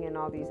dreaming and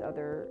all these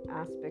other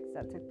aspects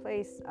that took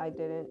place, I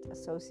didn't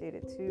associate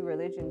it to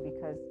religion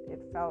because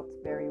it felt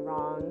very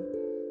wrong,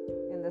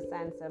 in the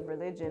sense of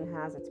religion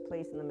has its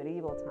place in the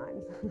medieval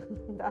times.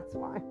 That's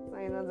why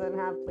it doesn't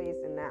have place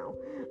in now.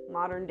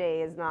 Modern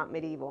day is not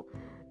medieval.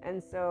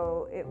 And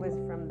so it was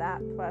from that,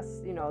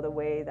 plus, the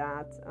way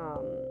that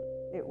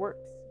it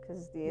works,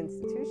 because the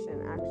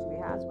institution actually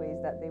has ways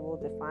that they will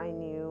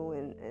define you,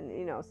 and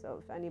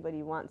so if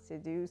anybody wants to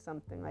do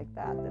something like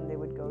that, then they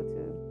would go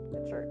to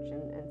the church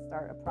and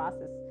start a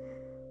process.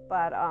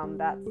 But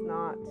that's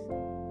not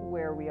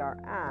where we are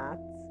at.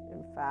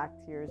 In fact,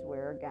 here's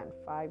where, again,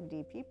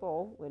 5D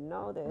people would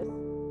know this.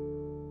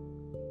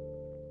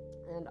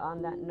 And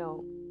on that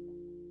note,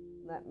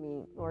 let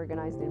me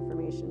organize the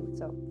information.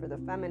 So for the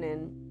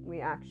feminine,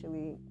 we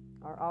actually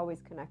are always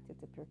connected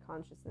to pure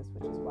consciousness,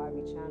 which is why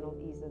we channel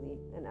easily.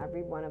 And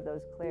every one of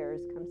those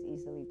clairs comes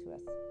easily to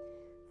us.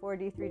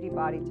 4D, 3D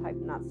body type,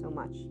 not so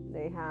much.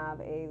 They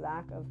have a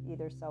lack of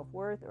either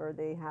self-worth, or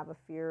they have a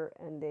fear,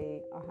 and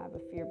they have a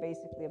fear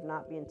basically of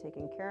not being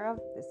taken care of.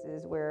 This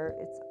is where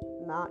it's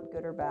not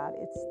good or bad.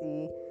 It's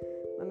the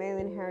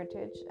mammalian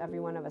heritage. Every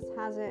one of us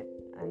has it.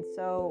 And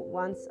so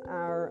once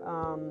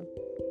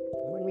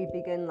when we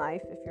begin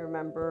life, if you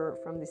remember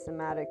from the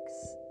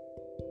somatics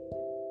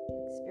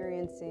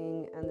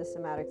experiencing and the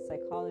somatic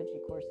psychology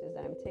courses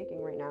that I'm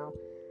taking right now,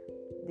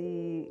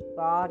 the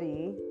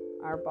body,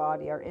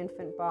 our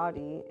infant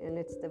body, in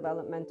its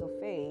developmental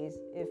phase,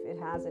 if it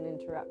has an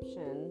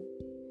interruption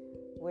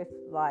with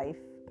life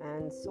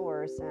and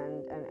source,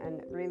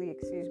 and really,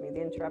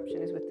 the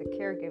interruption is with the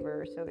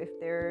caregiver. So if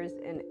there's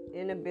an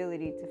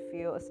inability to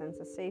feel a sense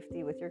of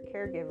safety with your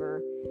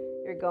caregiver,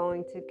 you're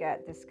going to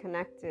get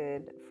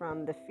disconnected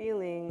from the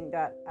feeling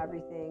that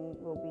everything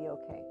will be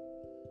okay.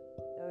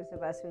 Those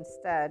of us who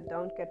instead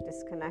don't get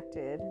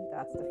disconnected,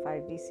 that's the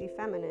 5DC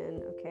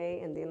feminine,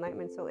 okay? In the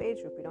Enlightenment Soul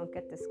Age Group, we don't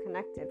get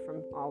disconnected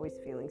from always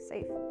feeling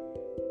safe.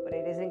 But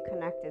it isn't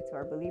connected to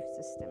our belief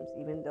systems,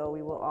 even though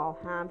we will all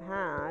have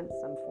had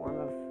some form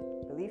of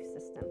belief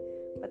system.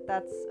 But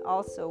that's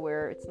also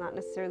where it's not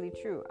necessarily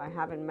true. I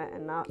haven't met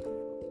enough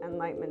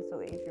enlightenment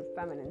soul age group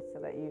feminines to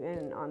let you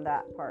in on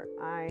that part.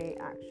 I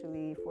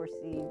actually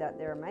foresee that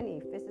there are many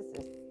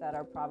physicists that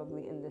are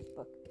probably in this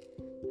book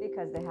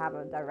because they have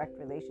a direct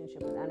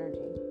relationship with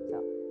energy.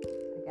 So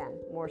again,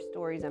 more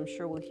stories I'm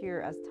sure we'll hear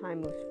as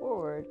time moves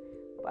forward.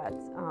 But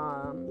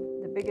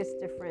the biggest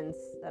difference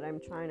that I'm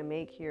trying to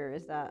make here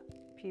is that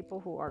people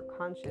who are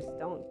conscious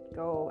don't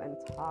go and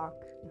talk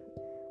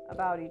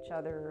about each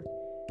other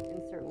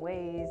in certain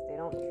ways. They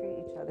don't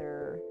treat each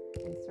other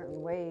in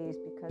certain ways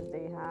because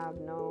they have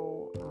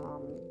no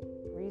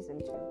reason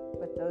to.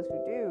 But those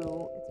who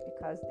do, it's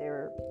because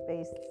they're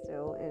based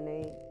still in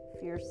a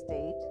fear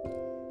state.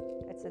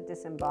 It's a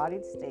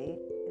disembodied state.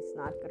 It's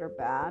not good or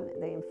bad.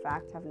 They in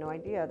fact have no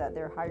idea that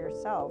their higher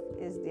self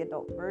is the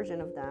adult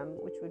version of them,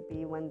 which would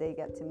be when they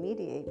get to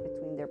mediate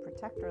between their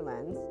protector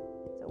lens,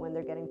 so when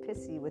they're getting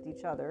pissy with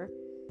each other,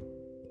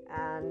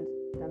 and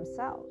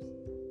themselves.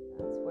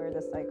 That's where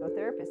the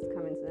psychotherapists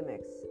come into the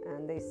mix,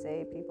 and they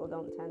say people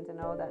don't tend to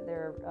know that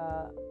their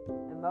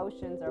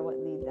emotions are what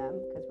lead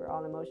them, because we're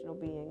all emotional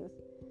beings.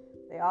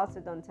 They also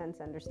don't tend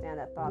to understand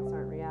that thoughts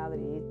aren't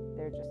reality,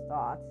 they're just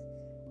thoughts.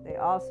 They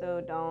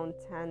also don't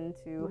tend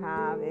to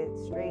have it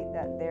straight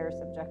that their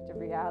subjective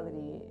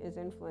reality is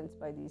influenced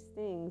by these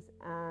things.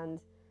 And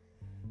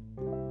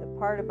the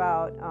part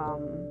about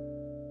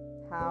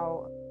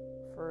how,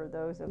 for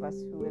those of us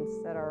who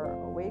instead are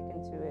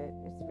awakened to it,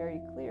 it's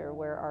very clear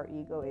where our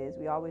ego is.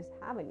 We always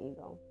have an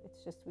ego.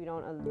 It's just we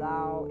don't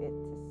allow it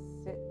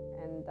to sit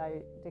and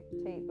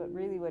dictate. But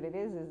really what it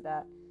is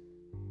that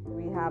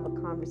we have a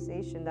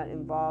conversation that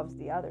involves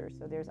the other.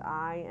 So there's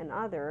I and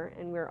other,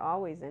 and we're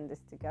always in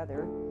this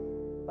together,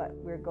 but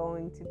we're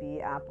going to be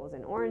apples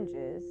and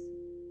oranges.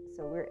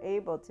 So we're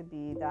able to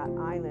be that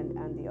island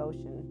and the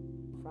ocean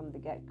from the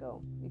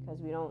get-go, because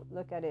we don't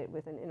look at it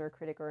with an inner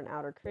critic or an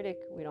outer critic.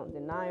 We don't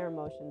deny our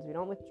emotions. We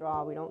don't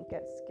withdraw. We don't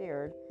get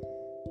scared.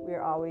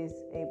 We're always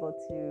able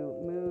to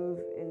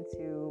move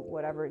into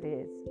whatever it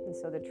is. And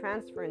so the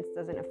transference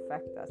doesn't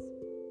affect us.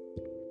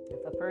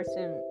 If a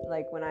person,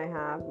 like when I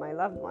have my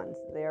loved ones,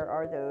 there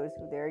are those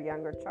who their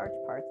younger charge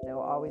parts, they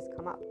will always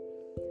come up.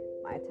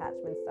 My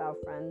attachment style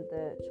friend,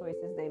 the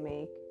choices they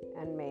make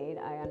and made,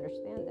 I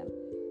understand them.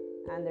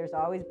 And there's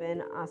always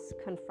been us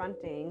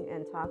confronting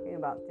and talking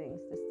about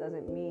things. This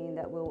doesn't mean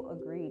that we'll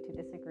agree to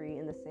disagree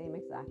in the same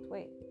exact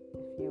way.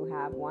 If you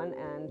have one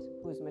end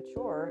who's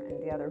mature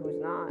and the other who's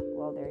not,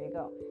 well, there you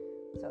go.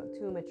 So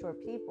two mature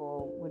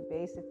people would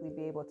basically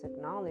be able to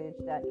acknowledge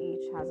that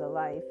each has a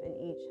life and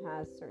each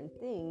has certain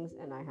things,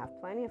 and I have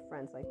plenty of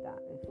friends like that.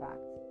 In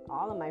fact,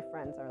 all of my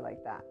friends are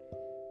like that.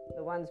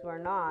 The ones who are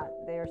not,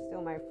 they are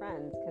still my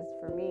friends, because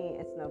for me,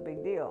 it's no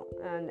big deal.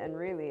 And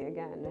really,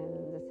 again,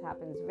 and this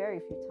happens very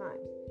few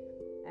times.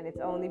 And it's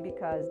only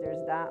because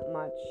there's that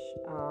much,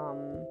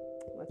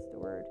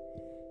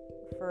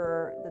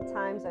 for the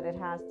times that it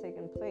has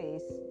taken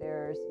place,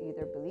 there's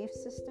either belief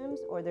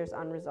systems or there's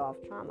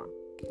unresolved trauma.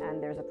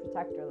 And there's a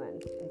protector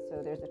lens, and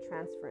so there's a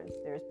transference.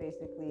 There's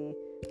basically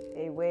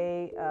a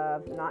way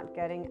of not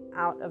getting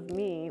out of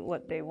me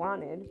what they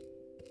wanted,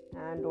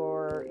 and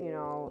or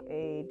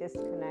a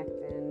disconnect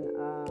in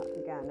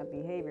again a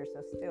behavior.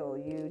 So still,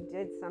 you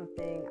did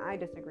something, I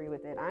disagree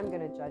with it, I'm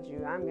going to judge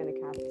you, I'm going to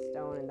cast a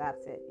stone, and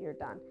that's it, you're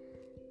done.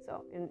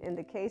 So in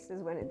the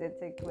cases when it did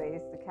take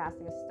place, the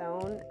casting a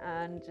stone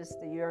and just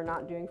the you're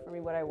not doing for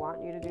me what I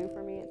want you to do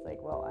for me, it's like,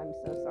 well, I'm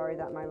so sorry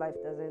that my life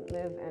doesn't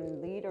live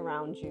and lead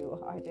around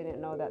you. I didn't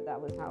know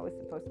that was how it was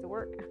supposed to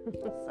work.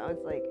 So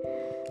it's like,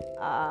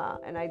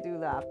 and I do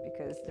laugh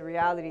because the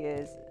reality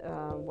is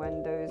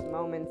when those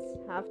moments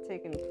have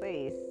taken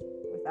place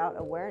without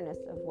awareness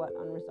of what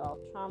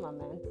unresolved trauma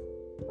meant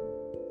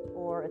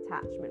or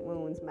attachment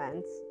wounds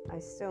meant, I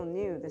still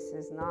knew this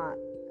is not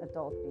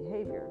adult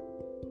behavior.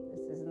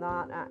 This is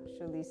not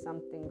actually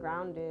something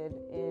grounded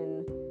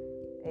in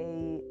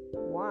a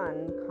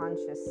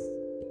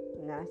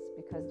consciousness,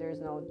 because there's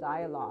no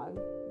dialogue,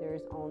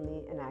 there's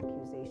only an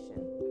accusation,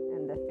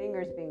 and the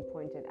finger's being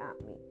pointed at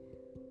me,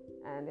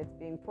 and it's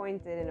being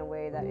pointed in a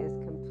way that is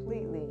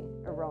completely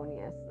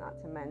erroneous, not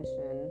to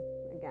mention,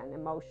 again,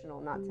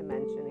 emotional, not to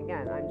mention,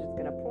 again, I'm just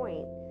going to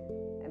point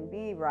and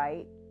be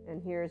right. And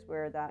here's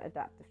where that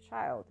adaptive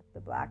child, the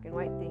black and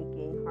white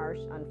thinking, harsh,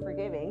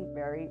 unforgiving,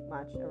 very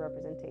much a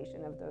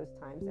representation of those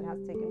times that has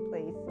taken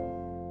place.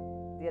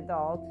 The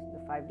adult, the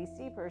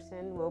 5DC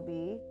person, will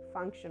be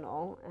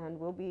functional and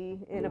will be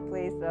in a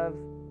place of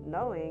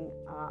knowing,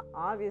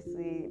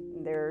 obviously,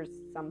 there's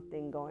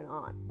something going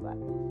on, but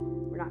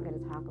we're not going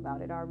to talk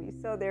about it, are we?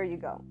 So there you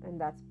go. And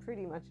that's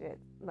pretty much it,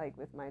 like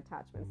with my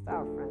attachment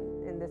style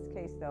friend. In this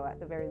case, though, at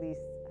the very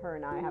least, her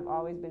and I have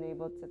always been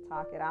able to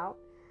talk it out.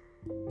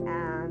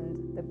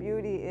 And the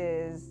beauty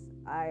is,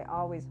 I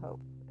always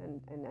hope,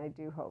 and I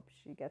do hope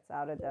she gets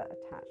out of the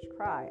attached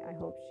cry. I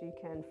hope she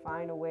can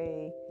find a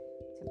way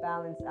to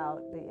balance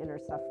out the inner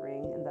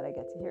suffering, and that I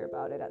get to hear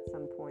about it at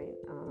some point,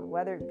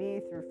 whether it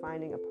be through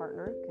finding a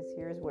partner, because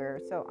here's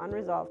where, so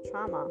unresolved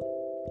trauma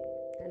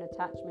and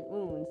attachment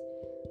wounds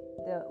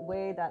the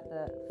way that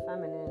the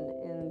feminine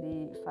in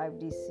the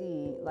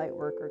 5DC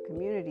lightworker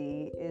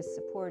community is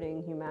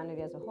supporting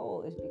humanity as a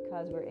whole is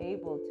because we're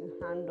able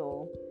to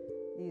handle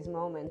these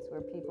moments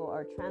where people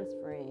are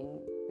transferring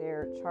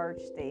their charge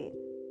state,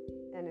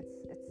 and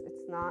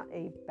it's not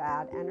a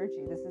bad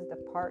energy. This is the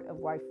part of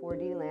why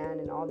 4D land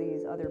and all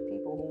these other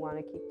people who want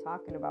to keep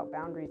talking about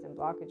boundaries and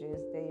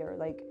blockages, they are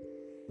like,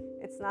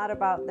 it's not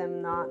about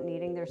them not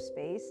needing their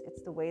space,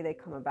 it's the way they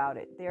come about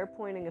it. They're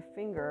pointing a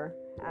finger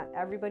at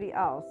everybody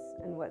else,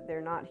 and what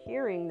they're not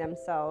hearing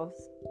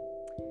themselves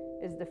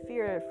is the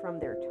fear from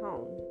their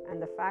tone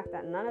and the fact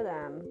that none of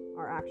them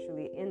are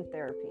actually in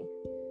therapy.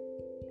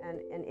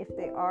 And if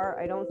they are,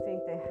 I don't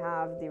think they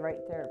have the right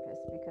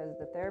therapist, because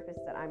the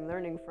therapists that I'm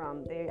learning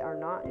from, they are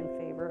not in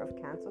favor of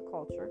cancel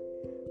culture.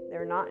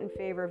 They're not in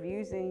favor of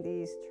using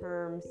these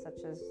terms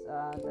such as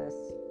this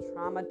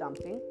trauma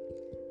dumping.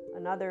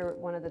 Another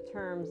one of the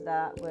terms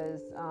that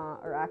was,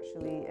 or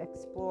actually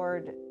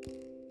explored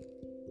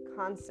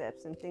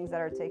concepts and things that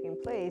are taking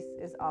place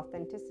is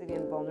authenticity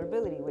and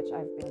vulnerability, which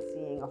I've been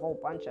seeing a whole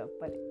bunch of,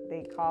 but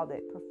they called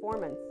it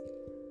performance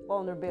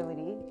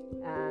vulnerability.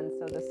 And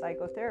so the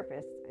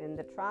psychotherapists in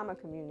the trauma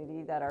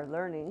community that are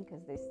learning,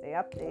 because they stay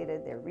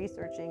updated, they're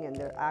researching, and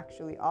they're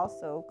actually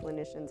also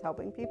clinicians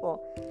helping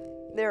people,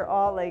 they're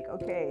all like,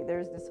 okay,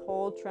 there's this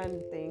whole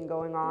trend thing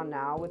going on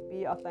now with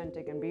be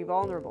authentic and be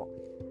vulnerable.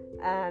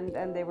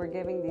 And they were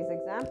giving these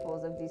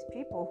examples of these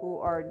people who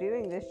are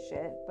doing this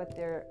shit, but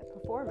they're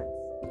performance.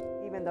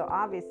 Even though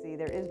obviously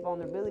there is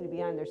vulnerability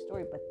behind their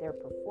story, but they're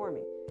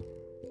performing.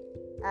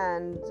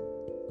 And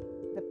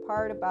the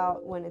part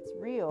about when it's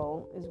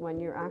real is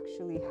when you're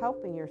actually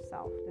helping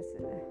yourself.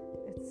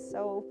 It's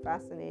so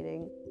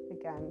fascinating.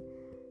 Again,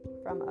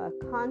 from a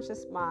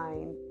conscious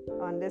mind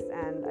on this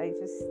end, I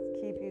just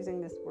keep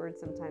using this word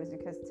sometimes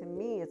because to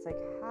me it's like,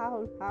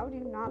 how do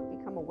you not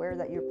become aware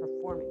that you're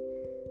performing?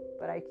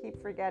 But I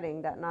keep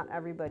forgetting that not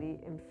everybody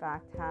in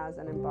fact has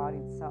an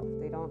embodied self.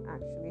 They don't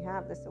actually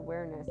have this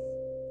awareness,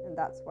 and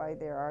that's why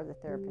there are the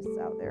therapists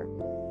out there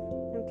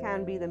who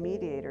can be the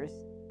mediators.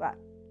 But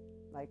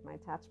like my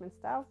attachment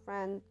style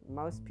friend,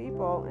 most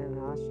people,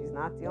 and she's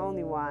not the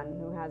only one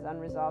who has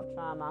unresolved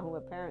trauma, who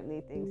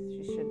apparently thinks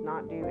she should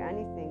not do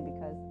anything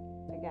because,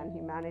 again,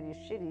 humanity is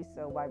shitty,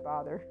 so why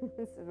bother?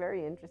 It's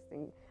very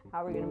interesting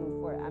how we're going to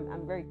move forward.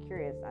 I'm very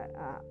curious,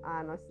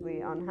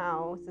 honestly, on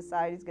how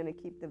society is going to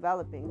keep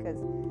developing, because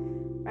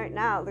right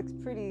now it looks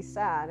pretty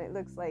sad. It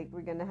looks like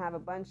we're going to have a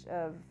bunch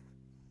of,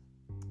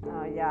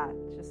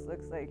 it just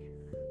looks like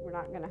we're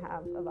not going to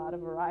have a lot of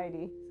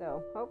variety.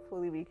 So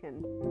hopefully we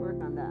can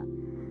work on that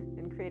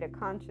and create a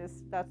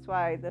conscious, that's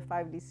why the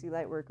 5DC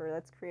Lightworker,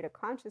 let's create a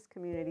conscious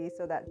community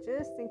so that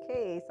just in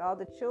case all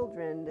the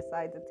children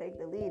decide to take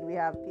the lead, we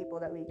have people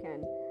that we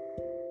can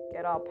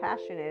get all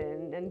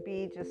passionate and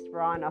be just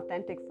raw and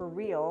authentic for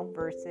real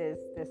versus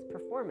this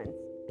performance.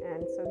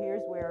 And so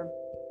here's where,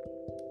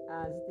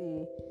 as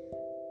the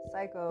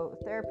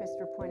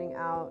psychotherapists are pointing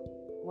out,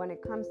 when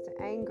it comes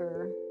to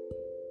anger,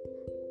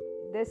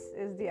 this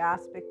is the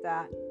aspect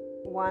that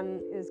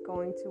one is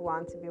going to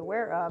want to be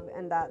aware of,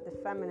 and that the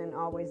feminine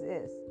always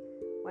is.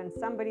 When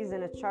somebody's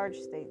in a charge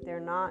state, they're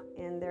not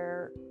in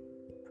their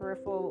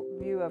peripheral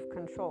view of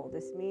control.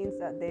 This means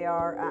that they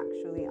are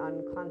actually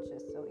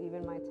unconscious. So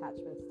even my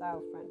attachment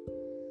style friend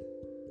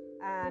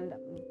and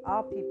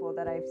all people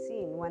that I've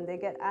seen, when they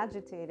get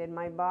agitated,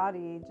 my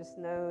body just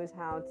knows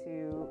how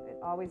to, it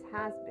always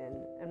has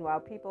been. And while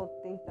people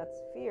think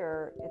that's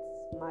fear,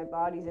 it's my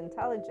body's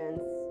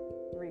intelligence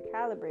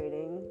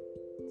recalibrating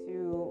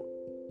to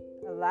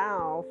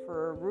allow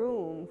for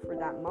room for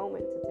that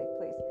moment to take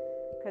place.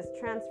 Because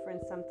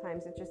transference,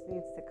 sometimes it just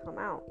needs to come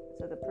out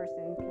so the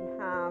person can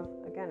have,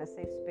 again, a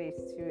safe space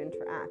to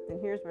interact. And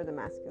here's where the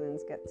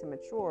masculines get to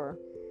mature: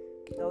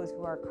 those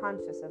who are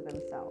conscious of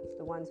themselves,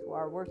 the ones who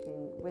are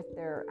working with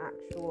their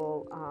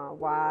actual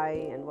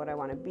why and what I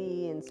want to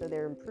be, and so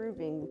they're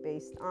improving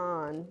based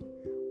on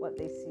what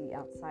they see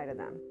outside of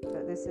them.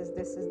 But this is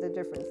the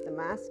difference. The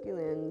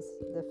masculines,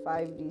 the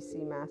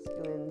 5DC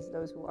masculines,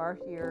 those who are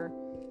here,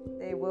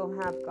 they will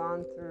have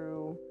gone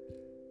through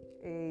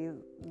a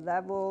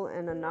level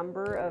and a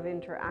number of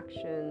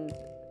interactions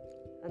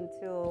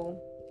until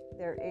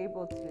they're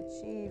able to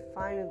achieve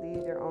finally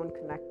their own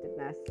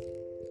connectedness,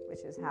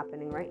 which is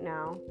happening right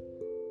now,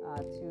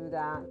 to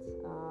that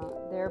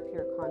their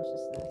pure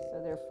consciousness.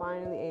 So they're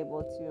finally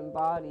able to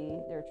embody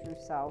their true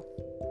self,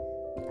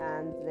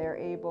 and they're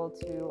able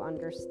to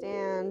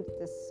understand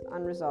this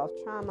unresolved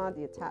trauma,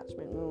 the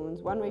attachment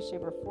wounds, one way,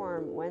 shape, or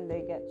form. When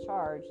they get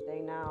charged, they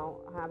now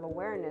have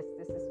awareness.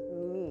 This is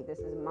me, this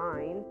is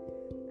mine.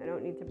 I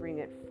don't need to bring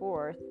it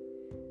forth,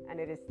 and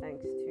it is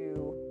thanks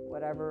to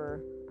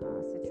whatever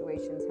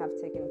situations have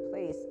taken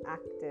place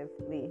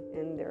actively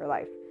in their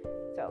life.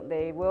 So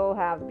they will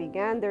have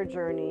began their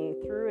journey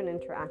through an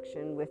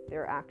interaction with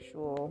their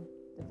actual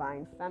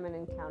divine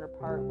feminine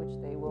counterpart,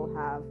 which they will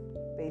have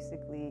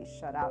basically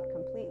shut out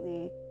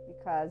completely,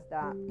 because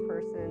that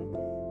person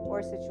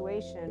or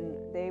situation,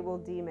 they will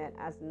deem it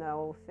as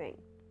no thing,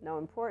 no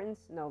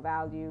importance, no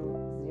value,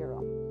 zero.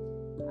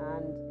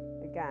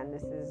 And again,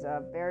 this is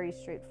very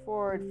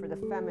straightforward. For the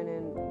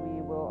feminine,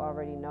 we will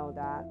already know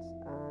that.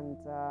 And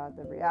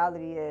the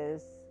reality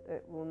is,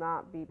 it will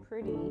not be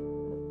pretty,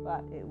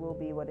 but it will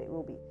be what it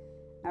will be.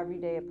 Every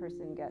day a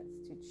person gets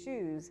to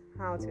choose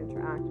how to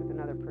interact with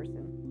another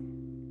person,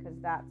 because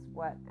that's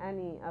what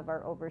any of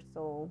our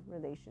oversoul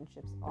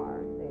relationships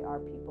are. They are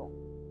people.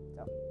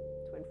 So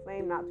twin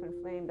flame, not twin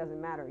flame,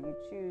 doesn't matter. You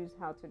choose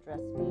how to dress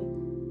me.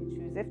 You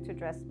choose if to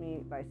dress me,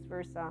 vice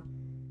versa.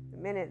 The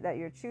minute that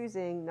you're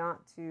choosing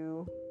not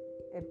to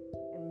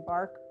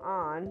embark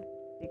on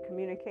the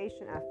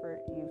communication effort,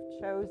 you've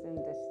chosen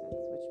distance,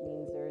 which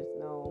means there's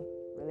no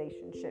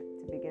relationship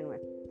to begin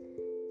with.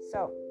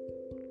 So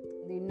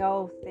the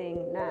no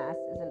thingness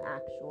is an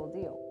actual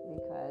deal,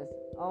 because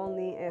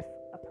only if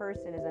a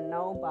person is a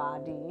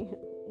nobody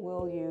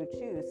will you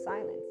choose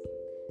silence.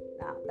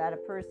 Now, that a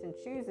person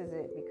chooses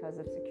it because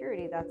of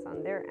security, that's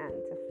on their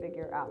end to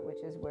figure out,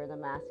 which is where the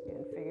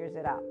masculine figures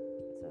it out.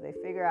 So they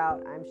figure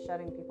out, I'm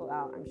shutting people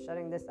out, I'm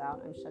shutting this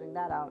out, I'm shutting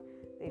that out.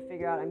 They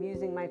figure out, I'm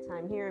using my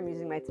time here, I'm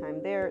using my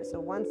time there. So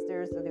once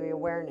there's the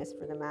awareness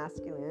for the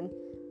masculine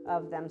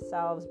of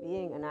themselves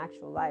being an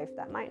actual life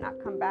that might not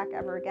come back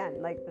ever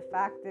again. Like, the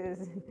fact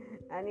is,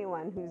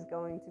 anyone who's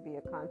going to be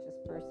a conscious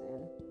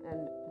person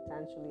and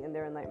potentially in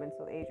their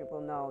enlightenmental age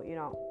will know,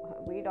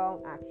 we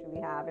don't actually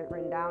have it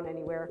written down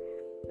anywhere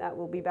that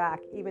we'll be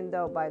back. Even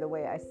though, by the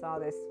way, I saw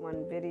this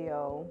one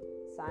video,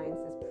 science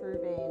is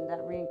proving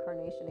that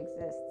reincarnation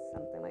exists,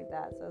 something like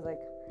that. So I was like,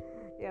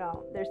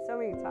 there's so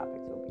many topics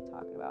we'll be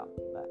talking about,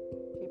 but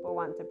people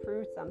want to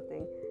prove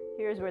something.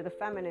 Here's where the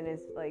feminine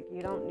is like,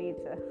 you don't need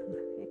to,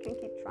 you can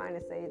keep trying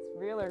to say it's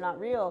real or not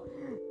real.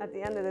 At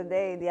the end of the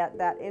day,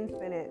 that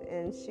infinite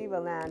in Shiva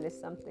land is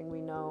something we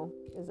know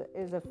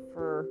is a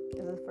for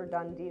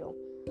done deal.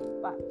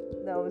 But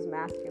those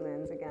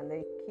masculines, again,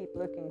 they keep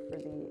looking for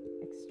the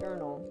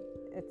external.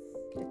 It's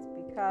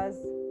because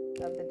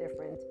of the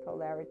different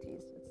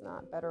polarities. It's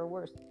not better or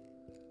worse.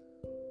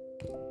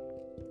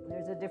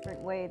 There's a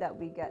different way that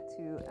we get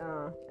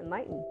to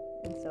enlighten.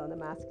 And so the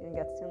masculine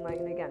gets to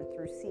enlighten again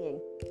through seeing.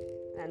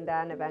 And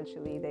then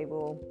eventually they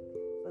will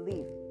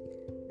believe.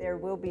 There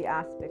will be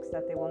aspects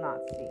that they will not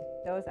see.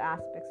 Those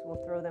aspects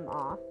will throw them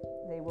off.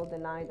 They will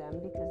deny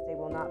them because they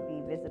will not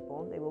be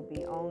visible. They will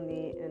be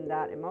only in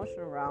that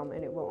emotional realm,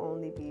 and it will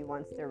only be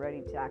once they're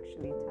ready to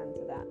actually tend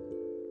to that.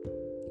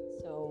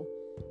 So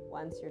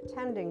once you're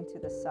tending to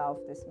the self,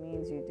 this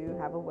means you do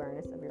have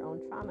awareness of your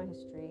own trauma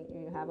history.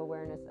 You have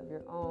awareness of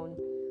your own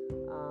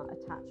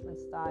attachment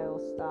style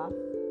stuff.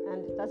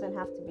 And it doesn't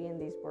have to be in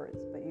these words,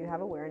 but you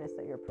have awareness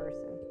that you're a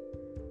person.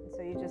 And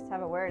so you just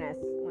have awareness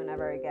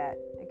whenever I get,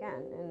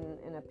 again,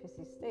 in a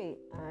pissy state,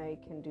 I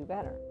can do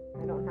better.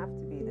 I don't have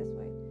to be this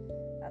way.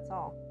 That's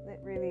all. It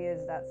really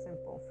is that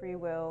simple. Free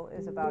will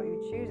is about you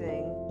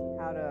choosing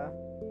how to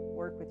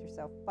work with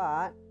yourself.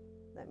 But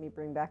let me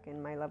bring back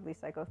in my lovely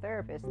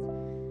psychotherapist.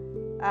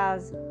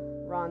 As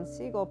Ron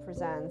Siegel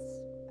presents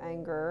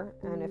anger,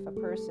 and if a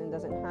person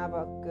doesn't have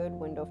a good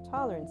window of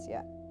tolerance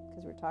yet,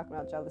 because we're talking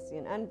about jealousy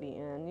and envy,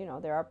 and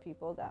there are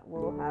people that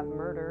will have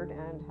murdered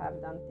and have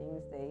done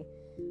things they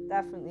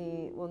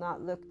definitely will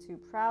not look too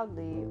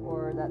proudly,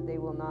 or that they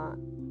will not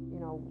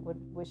would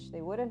wish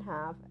they wouldn't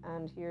have.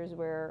 And here's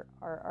where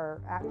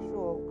our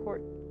actual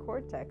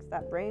cortex,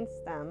 that brain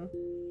stem,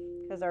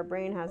 because our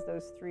brain has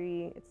those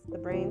three, it's the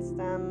brain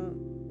stem,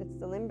 it's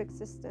the limbic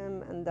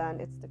system, and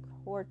then it's the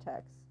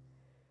cortex.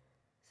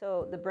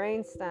 So the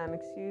brain stem,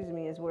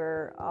 is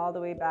where all the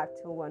way back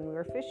to when we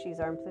were fishies,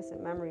 our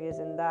implicit memory is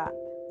in that.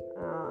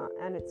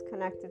 And it's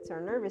connected to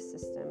our nervous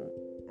system.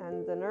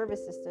 And the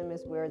nervous system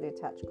is where the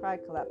attach, cry,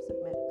 collapse,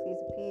 submit, please,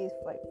 appease,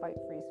 flight, fight,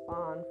 freeze,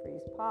 fawn,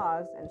 freeze,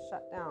 pause, and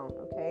shut down.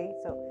 Okay,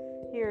 so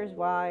here's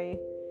why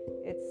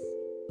it's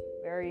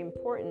very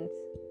important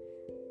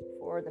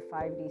for the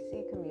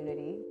 5DC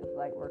community of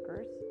light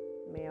workers,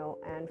 male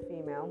and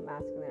female,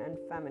 masculine and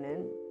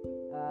feminine,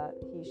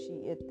 he,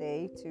 she, it,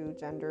 they, to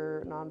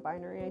gender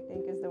non-binary, I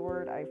think is the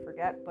word, I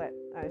forget, but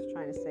I was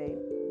trying to say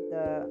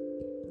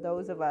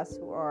those of us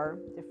who are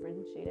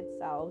differentiated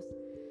selves.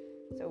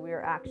 So we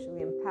are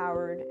actually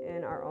empowered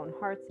in our own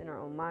hearts, in our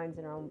own minds,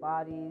 in our own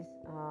bodies.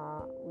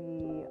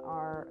 We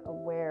are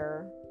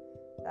aware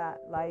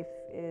that life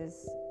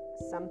is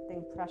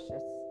something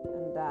precious,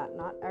 and that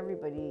not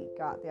everybody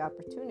got the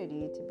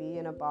opportunity to be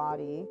in a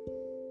body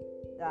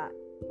that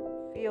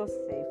feels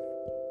safe.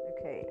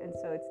 Okay, and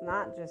so it's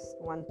not just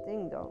one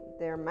thing though.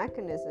 Their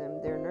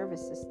mechanism, their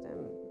nervous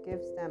system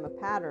gives them a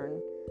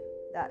pattern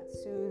that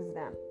soothes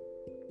them.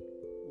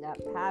 That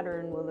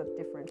pattern will look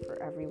different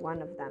for every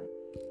one of them.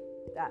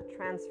 That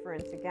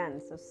transference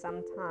again. So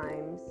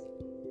sometimes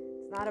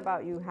it's not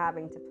about you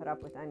having to put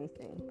up with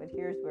anything, but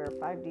here's where a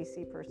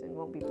 5DC person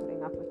won't be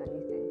putting up with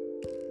anything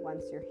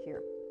once you're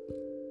here.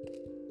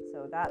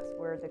 So that's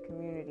where the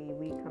community,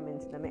 we come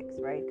into the mix,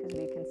 right? Because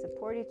we can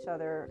support each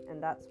other,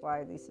 and that's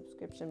why the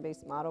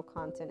subscription-based model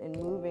content and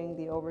moving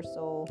the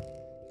oversoul,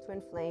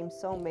 twin flame,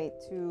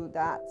 soulmate to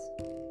that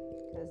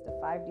because the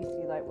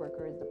 5DC light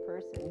worker is the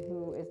person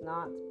who is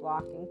not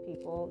blocking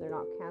people, they're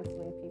not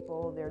canceling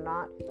people, they're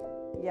not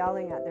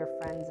yelling at their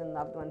friends and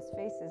loved ones'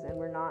 faces, and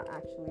we're not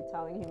actually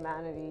telling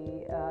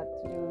humanity to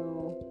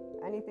do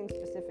anything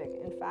specific.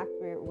 In fact,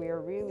 we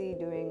are really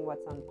doing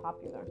what's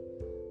unpopular,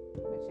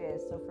 which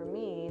is, so for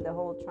me, the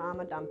whole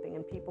trauma dumping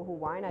and people who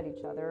whine at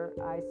each other,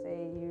 I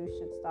say you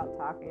should stop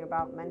talking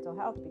about mental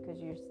health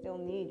because you still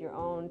need your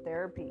own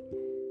therapy.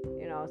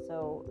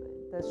 So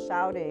the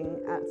shouting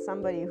at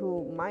somebody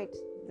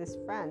this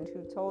friend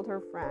who told her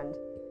friend,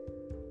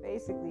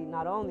 basically,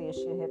 not only is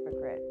she a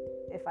hypocrite,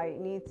 if I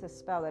need to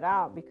spell it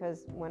out,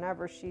 because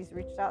whenever she's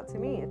reached out to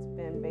me, it's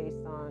been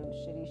based on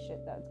shitty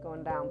shit that's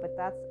going down. But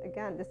that's,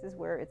 again, this is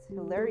where it's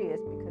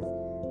hilarious, because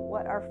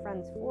what are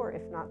friends for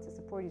if not to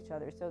support each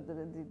other? So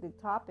the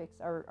topics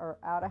are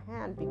out of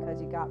hand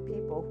because you got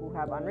people who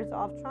have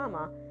unresolved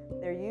trauma.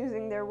 They're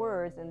using their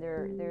words and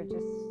they're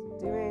just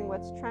doing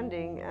what's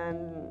trending,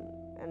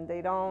 and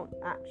they don't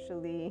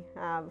actually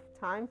have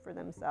time for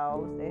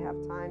themselves. They have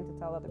time to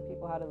tell other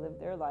people how to live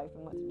their life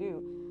and what to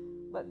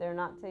do, but they're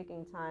not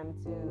taking time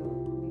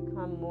to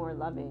become more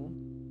loving,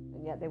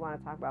 and yet they want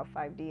to talk about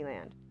 5D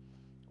land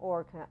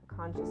or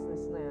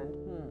consciousness land.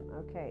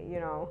 Okay,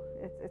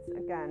 it's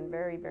again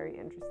very, very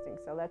interesting.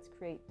 So let's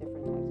create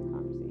different types of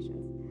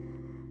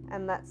conversations,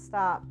 and let's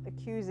stop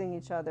accusing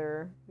each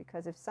other,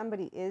 because if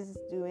somebody is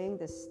doing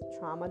this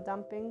trauma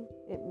dumping,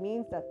 it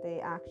means that they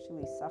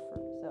actually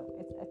suffer. So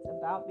it's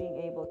about being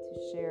able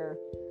to share.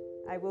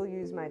 I will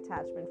use my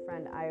attachment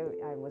friend. I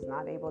was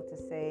not able to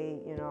say,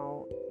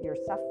 you're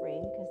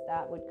suffering, because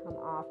that would come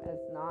off as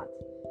not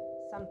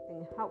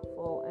something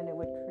helpful, and it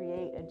would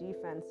create a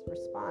defense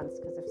response.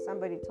 Because if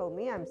somebody told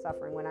me I'm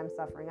suffering when I'm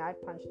suffering,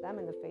 I'd punch them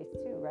in the face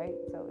too, right?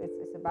 So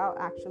it's about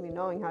actually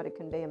knowing how to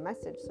convey a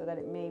message so that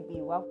it may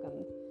be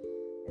welcomed.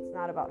 It's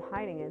not about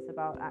hiding it. It's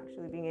about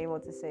actually being able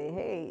to say,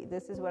 hey,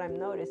 this is what I'm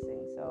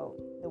noticing. So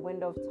the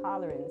window of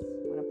tolerance,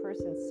 when a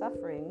person's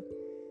suffering,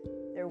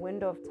 their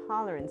window of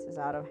tolerance is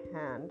out of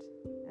hand.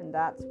 And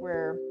that's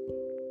where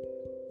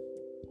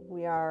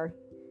we are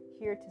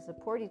here to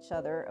support each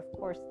other. Of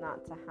course,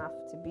 not to have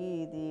to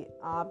be the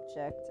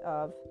object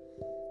of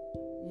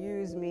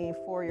use me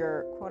for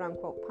your quote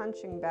unquote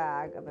punching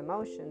bag of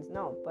emotions.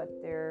 No, but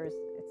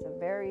it's a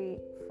very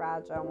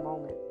fragile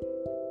moment.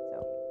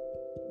 So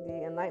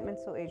the Enlightenment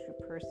Soul Age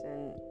Group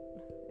person,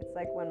 it's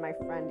like when my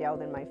friend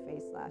yelled in my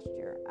face last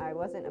year. I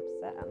wasn't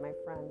upset at my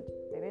friend.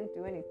 They didn't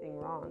do anything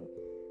wrong.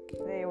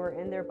 They were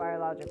in their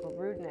biological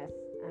rudeness.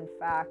 In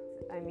fact,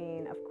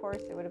 of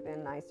course it would have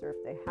been nicer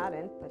if they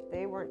hadn't, but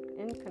they weren't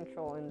in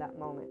control in that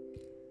moment.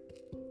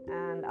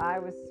 And I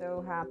was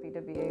so happy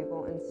to be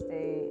able and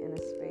stay in a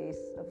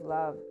space of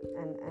love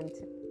and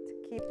to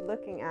keep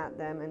looking at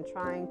them and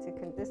trying to,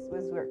 this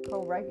was where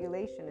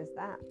co-regulation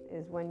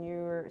is when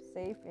you're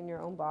safe in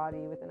your own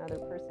body with another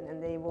person,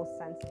 and they will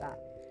sense that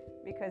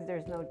because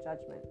there's no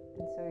judgment.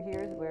 And so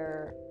here's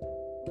where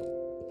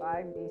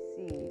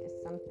 5DC is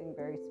something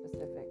very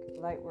specific.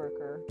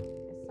 Lightworker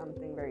is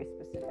something very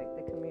specific.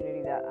 The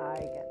community that I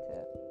get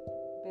to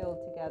build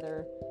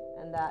together,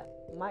 and that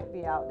might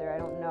be out there, I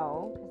don't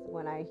know, because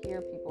when I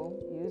hear people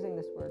using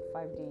this word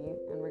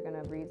 5D, and we're going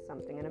to read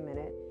something in a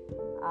minute,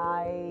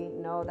 I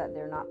know that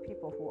they're not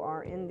people who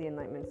are in the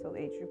Enlightenment Soul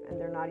Age Group, and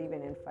they're not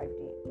even in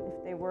 5D.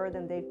 If they were,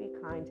 then they'd be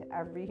kind to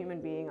every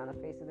human being on the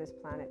face of this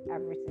planet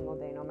every single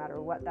day, no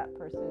matter what that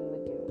person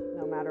would do,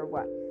 no matter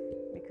what.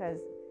 Because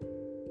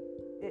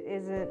it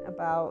isn't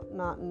about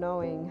not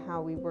knowing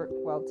how we work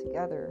well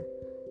together.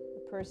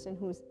 The person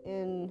who's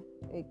in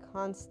a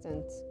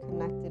constant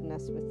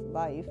connectedness with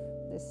life,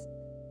 this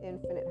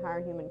infinite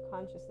higher human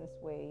consciousness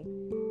way,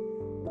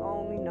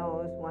 only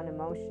knows one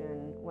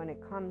emotion when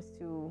it comes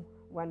to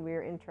when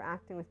we're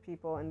interacting with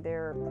people and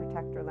their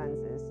protector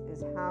lenses,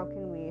 is how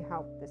can we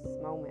help this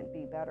moment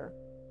be better?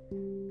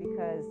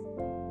 Because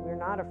we're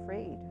not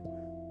afraid,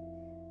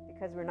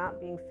 because we're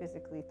not being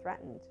physically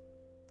threatened.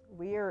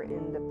 We are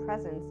in the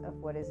presence of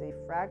what is a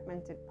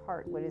fragmented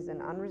part, what is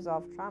an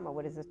unresolved trauma,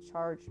 what is a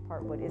charged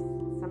part, what is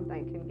something.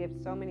 I can give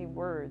so many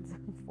words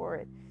for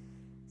it.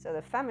 So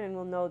the feminine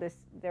will know this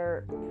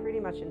their pretty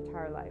much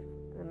entire life.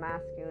 The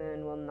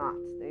masculine will not.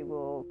 They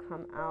will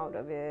come out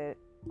of it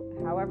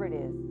however it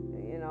is,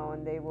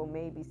 and they will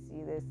maybe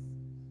see this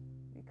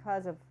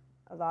because of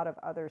a lot of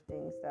other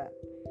things that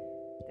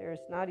there's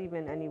not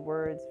even any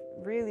words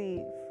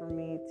really for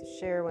me to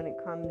share when it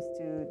comes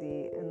to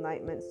the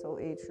Enlightenment Soul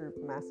Age Group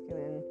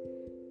masculine,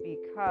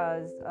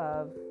 because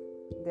of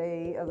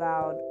they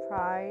allowed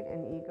pride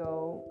and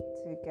ego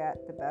to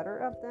get the better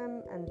of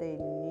them, and they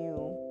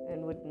knew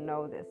and would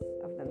know this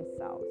of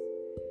themselves.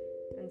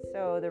 And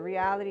so the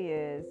reality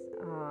is,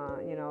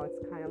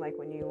 it's kind of like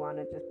when you want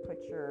to just put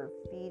your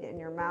feet in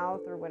your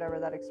mouth or whatever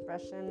that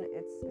expression,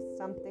 it's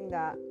something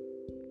that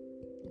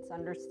it's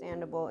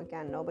understandable.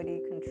 Again,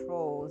 nobody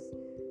controls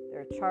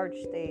their charge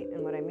state,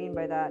 and what I mean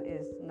by that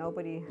is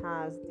nobody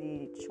has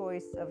the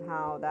choice of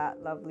how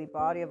that lovely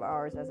body of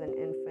ours as an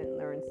infant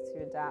learns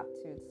to adapt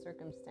to its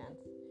circumstance.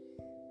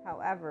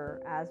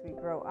 However, as we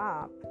grow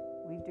up,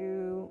 We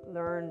do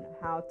learn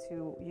how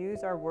to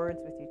use our words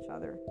with each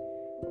other.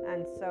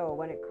 And so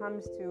when it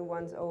comes to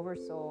one's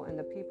oversoul and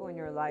the people in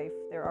your life,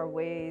 there are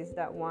ways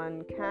that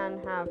one can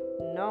have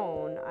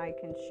known I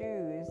can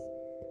choose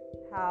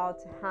how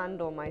to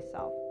handle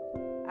myself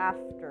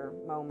after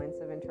moments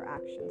of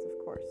interactions,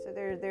 of course. So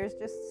there's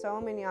just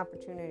so many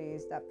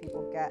opportunities that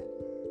people get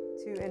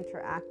to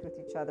interact with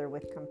each other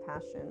with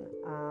compassion.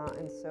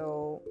 And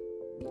so,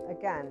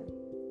 again,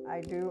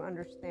 I do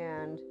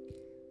understand,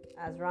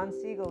 as Ron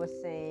Siegel was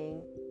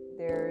saying,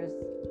 there's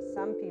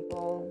some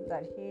people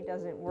that he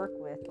doesn't work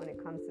with when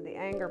it comes to the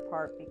anger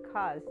part,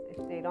 because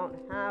if they don't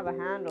have a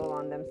handle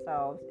on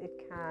themselves,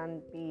 it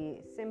can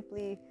be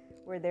simply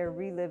where they're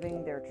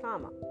reliving their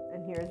trauma.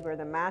 And here's where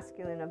the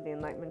masculine of the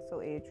Enlightenment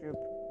Soul Age group,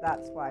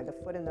 that's why the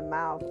foot in the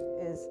mouth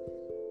is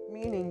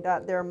meaning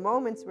that there are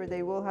moments where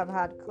they will have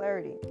had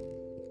clarity,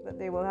 but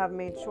they will have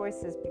made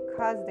choices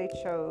because they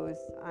chose,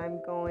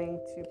 I'm going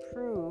to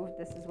prove,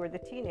 this is where the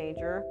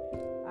teenager,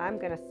 I'm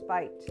going to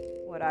spite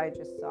what I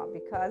just saw,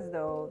 because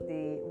though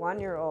the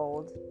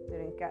 1-year-old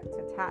didn't get to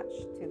attach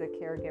to the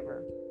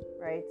caregiver,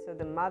 right? So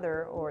the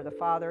mother or the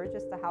father,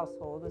 just the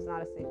household, was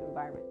not a safe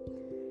environment.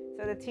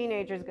 So the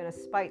teenager is going to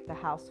spite the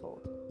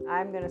household.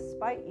 I'm going to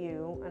spite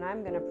you, and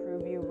I'm going to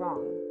prove you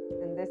wrong.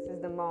 And this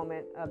is the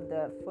moment of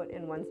the foot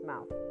in one's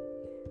mouth.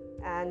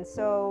 And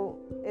so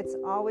it's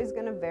always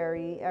going to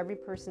vary. Every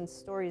person's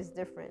story is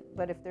different.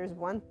 But if there's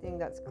one thing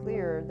that's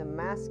clear, the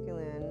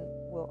masculine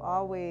will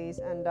always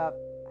end up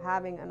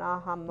having an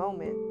aha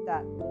moment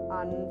that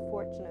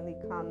unfortunately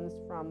comes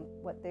from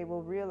what they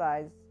will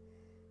realize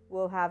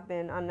will have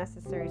been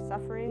unnecessary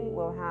suffering,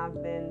 will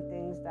have been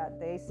things that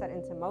they set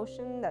into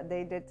motion, that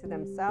they did to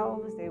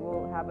themselves. They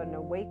will have an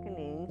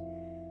awakening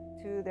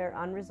to their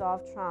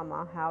unresolved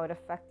trauma, how it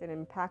affected,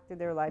 impacted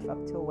their life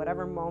up till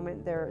whatever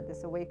moment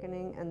this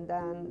awakening. And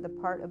then the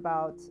part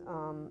about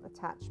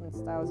attachment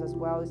styles as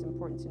well is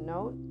important to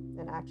note.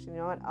 And actually, you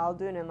know what? I'll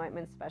do an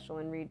enlightenment special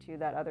and read to you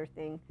that other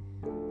thing.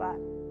 But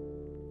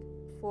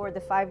for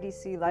the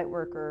 5DC light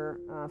worker,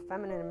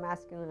 feminine and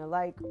masculine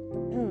alike,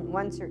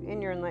 once you're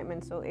in your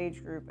Enlightenment Soul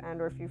Age group,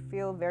 and or if you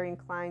feel very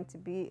inclined to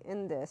be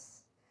in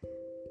this,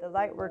 the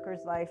Light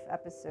Worker's Life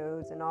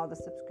episodes and all the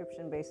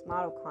subscription-based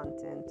model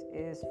content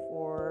is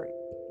for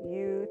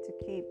you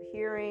to keep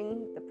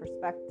hearing the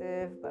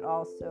perspective, but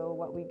also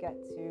what we get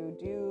to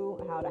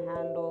do, how to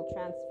handle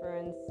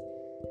transference.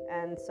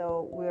 And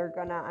so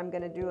I'm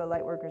gonna do a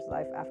Light Worker's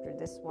Life after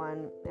this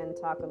one and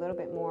talk a little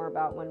bit more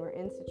about when we're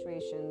in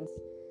situations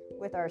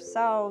with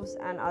ourselves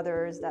and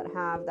others that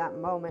have that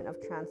moment of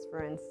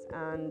transference.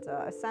 And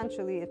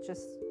essentially it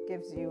just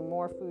gives you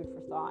more food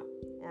for thought,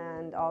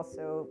 and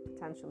also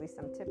potentially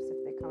some tips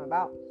if they come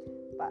about.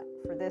 But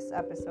for this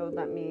episode,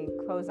 let me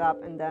close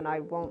up, and then I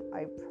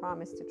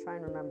promise to try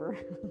and remember.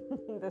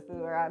 This is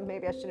where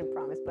maybe I shouldn't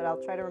promise, but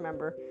I'll try to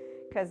remember,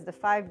 because the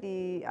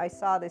 5D, I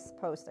saw this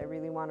post, I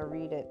really want to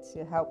read it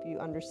to help you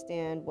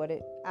understand what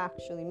it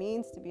actually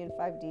means to be in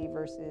 5D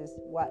versus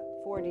what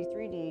 4D,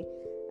 3D,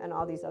 and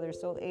all these other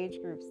soul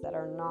age groups that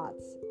are not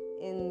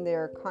in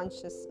their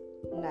consciousness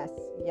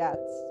yet.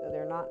 So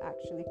they're not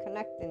actually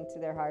connecting to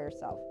their higher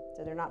self.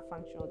 So they're not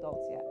functional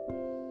adults yet.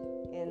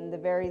 In the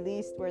very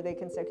least, where they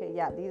can say, okay,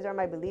 yeah, these are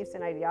my beliefs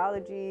and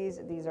ideologies.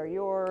 These are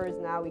yours.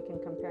 Now we can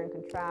compare and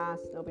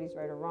contrast. Nobody's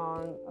right or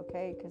wrong,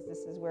 okay? Because this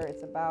is where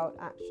it's about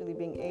actually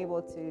being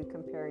able to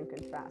compare and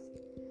contrast.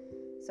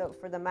 So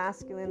for the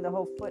masculine, the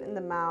whole foot in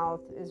the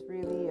mouth is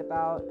really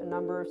about a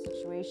number of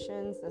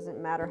situations,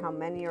 doesn't matter how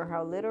many or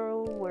how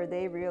little, where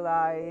they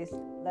realize,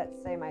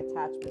 let's say my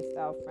attachment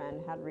style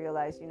friend had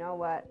realized, you know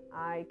what,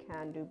 I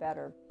can do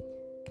better.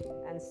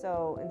 And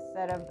so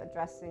instead of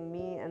addressing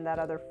me and that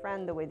other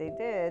friend the way they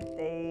did,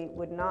 they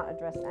would not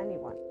address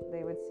anyone.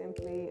 They would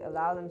simply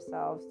allow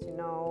themselves to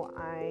know,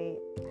 I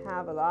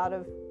have a lot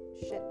of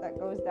shit that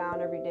goes down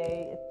every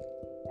day,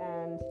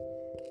 and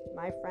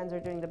my friends are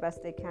doing the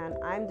best they can.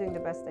 I'm doing the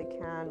best I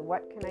can.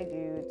 What can I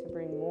do to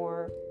bring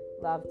more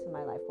love to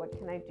my life? What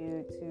can I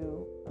do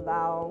to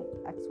allow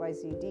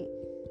XYZD?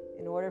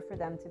 In order for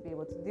them to be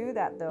able to do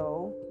that,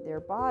 though, their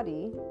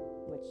body,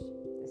 which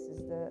this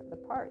is the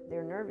part,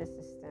 their nervous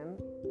system,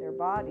 their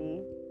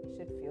body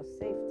should feel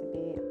safe to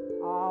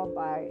be all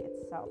by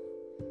itself.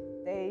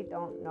 They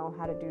don't know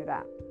how to do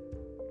that.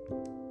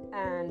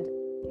 And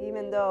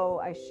even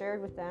though I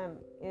shared with them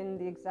in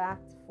the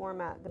exact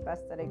format the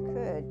best that I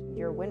could,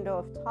 your window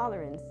of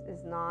tolerance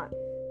is not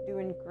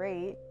doing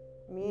great,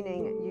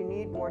 meaning you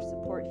need more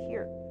support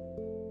here.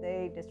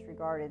 They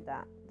disregarded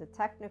that. The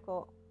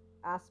technical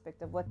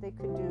aspect of what they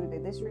could do, they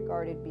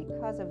disregarded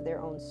because of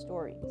their own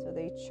story. So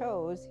they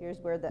chose, here's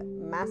where the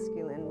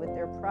masculine with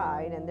their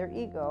pride and their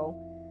ego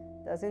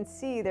doesn't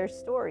see their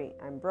story.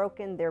 I'm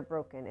broken, they're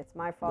broken. It's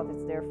my fault,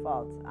 it's their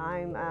fault.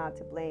 I'm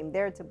to blame,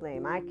 they're to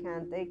blame. I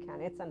can't, they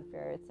can. It's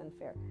unfair, it's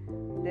unfair.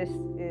 This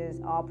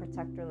is all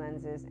protector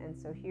lenses. And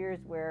so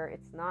here's where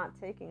it's not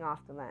taking off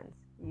the lens.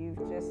 You've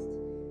just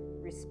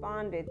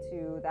responded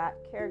to that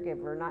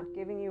caregiver not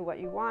giving you what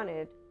you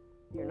wanted.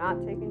 You're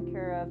not taken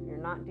care of. You're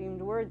not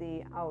deemed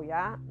worthy. Oh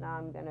yeah, now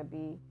I'm going to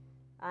be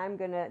I'm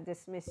going to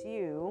dismiss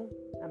you.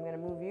 I'm going to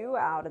move you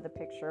out of the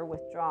picture,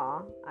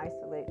 withdraw,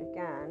 isolate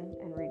again,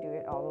 and redo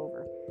it all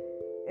over.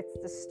 It's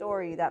the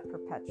story that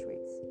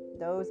perpetuates.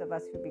 Those of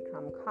us who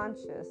become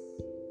conscious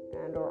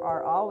and or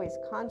are always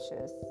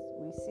conscious,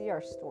 we see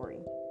our story.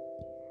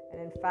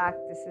 And in fact,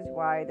 this is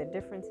why the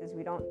difference is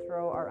we don't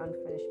throw our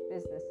unfinished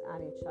business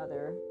at each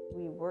other.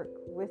 We work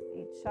with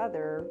each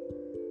other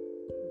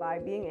by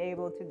being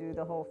able to do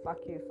the whole fuck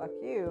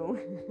you,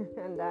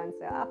 and then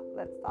say,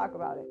 let's talk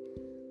about it.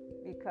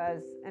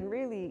 Because, and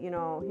really,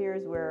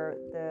 here's where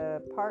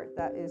the part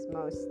that is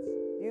most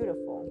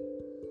beautiful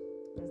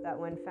is that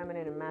when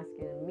feminine and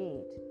masculine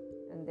meet,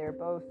 and they're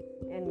both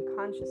in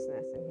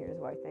consciousness, and here's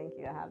why, thank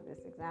you, I have this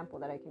example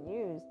that I can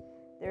use.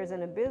 There's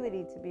an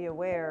ability to be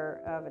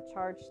aware of a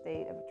charged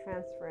state, of a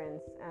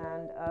transference,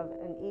 and of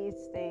an ease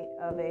state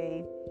of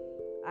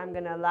I'm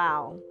going to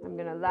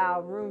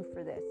allow room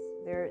for this.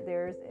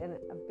 There's an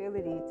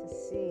ability to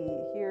see,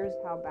 here's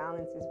how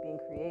balance is being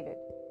created.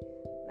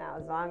 Now,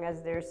 as long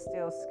as there's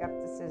still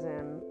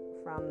skepticism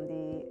from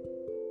the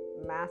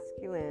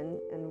masculine,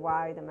 and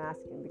why the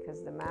masculine?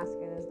 Because the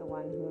masculine is the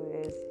one who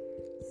is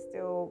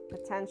still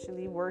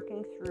potentially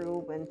working through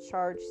when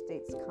charged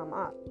states come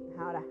up,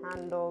 how to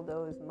handle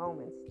those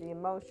moments. The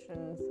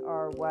emotions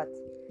are what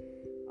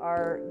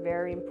are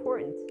very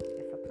important.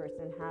 If a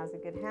person has a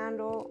good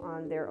handle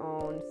on their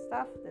own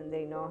stuff, then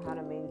they know how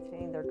to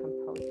maintain their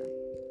composure.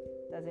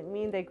 Doesn't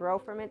mean they grow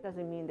from it,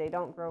 doesn't mean they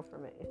don't grow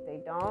from it. If they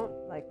don't,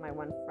 like my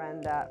one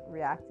friend that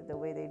reacted the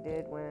way they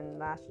did when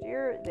last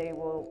year, they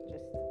will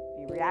just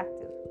be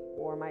reactive.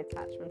 Or my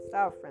attachment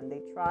style friend,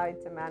 they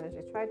tried to manage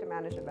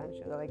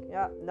eventually. They're like,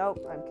 yeah,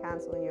 nope, I'm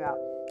canceling you out.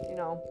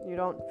 You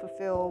don't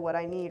fulfill what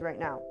I need right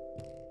now.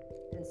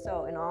 And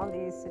so in all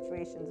these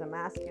situations, a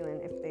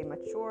masculine, if they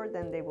mature,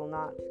 then they will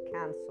not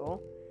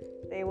cancel.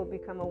 They will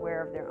become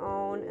aware of their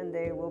own, and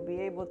they will be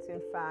able to,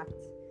 in fact,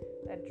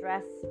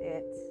 address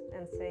it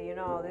and say,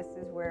 this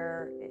is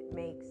where it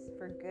makes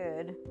for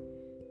good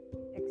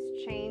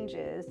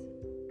exchanges,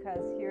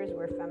 because here's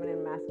where feminine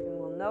and masculine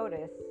will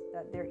notice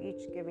that they're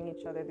each giving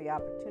each other the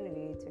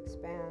opportunity to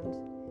expand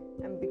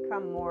and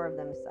become more of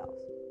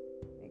themselves.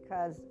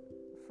 Because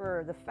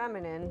for the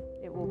feminine,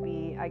 it will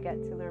be, I get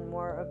to learn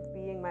more of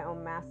being my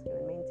own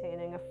masculine,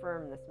 maintaining a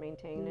firmness,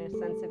 maintaining a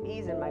sense of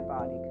ease in my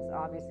body. Because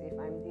obviously, if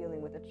I'm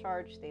dealing with a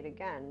charged state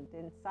again,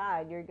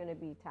 inside, you're going to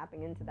be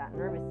tapping into that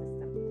nervous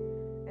system.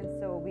 And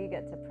so we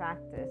get to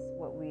practice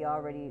what we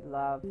already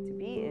love to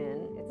be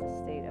in. It's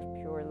a state of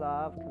pure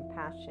love,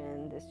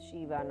 compassion. This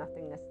Shiva,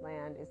 nothingness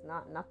land is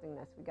not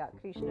nothingness. We got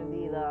Krishna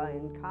Lila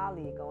and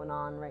Kali going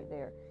on right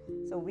there.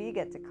 So we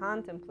get to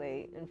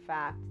contemplate, in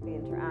fact, the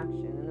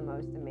interaction in the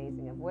most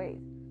amazing of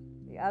ways.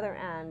 The other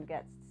end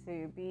gets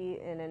to be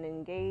in an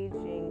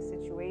engaging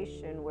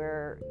situation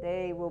where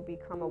they will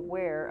become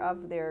aware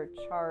of their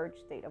charged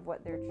state, of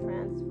what they're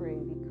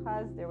transferring,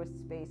 because there was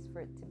space for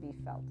it to be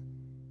felt.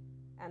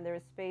 And there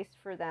is space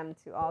for them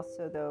to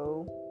also,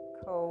 though,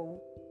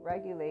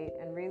 co-regulate,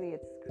 and really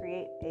it's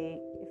create a,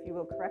 if you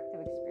will, corrective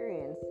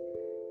experience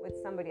with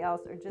somebody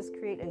else, or just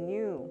create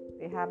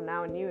they have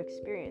now a new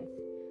experience.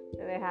 So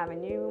they have a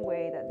new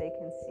way that they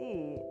can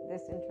see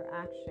this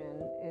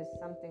interaction is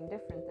something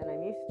different than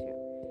I'm used to.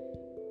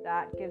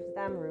 That gives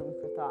them room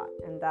for thought,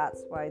 and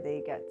that's why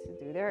they get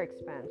to do their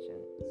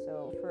expansion.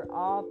 So for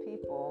all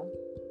people,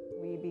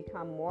 we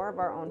become more of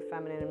our own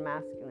feminine and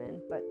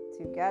masculine, but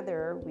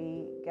together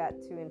we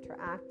get to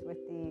interact with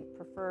the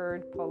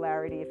preferred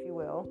polarity, if you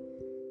will.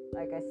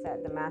 Like I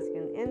said, the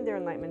masculine in their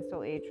Enlightenment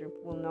Soul Age group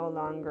will no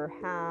longer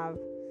have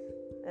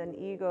an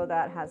ego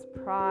that has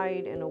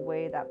pride in a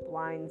way that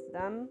blinds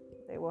them.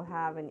 They will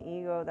have an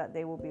ego that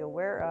they will be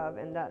aware of,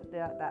 and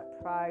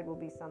that pride will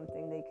be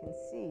something they can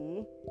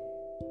see.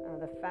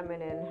 The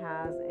feminine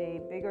has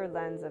a bigger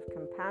lens of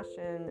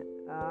compassion,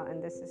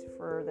 and this is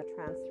for the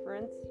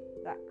transference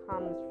that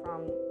comes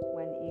from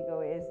when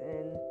ego is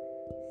in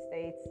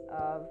states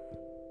of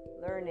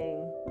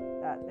learning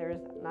that there's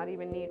not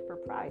even need for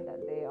pride, that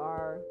they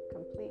are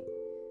complete,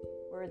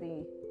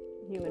 worthy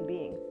human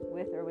beings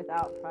with or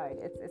without pride.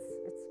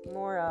 It's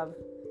more of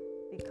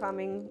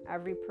becoming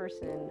every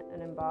person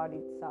an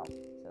embodied self.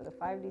 So the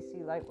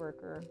 5DC light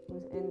worker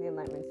who's in the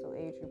Enlightenment Soul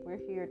Age group,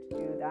 we're here to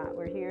do that.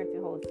 We're here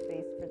to hold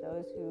space for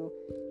those who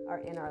are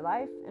in our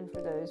life and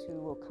for those who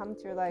will come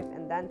to your life,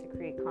 and then to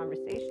create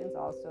conversations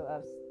also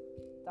of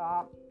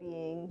stop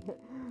being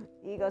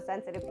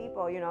ego-sensitive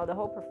people. The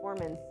whole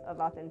performance of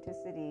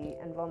authenticity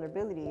and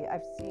vulnerability,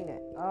 I've seen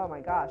it. Oh my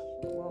gosh.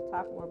 We'll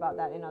talk more about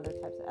that in other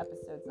types of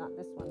episodes, not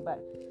this one,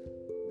 but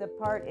the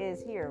part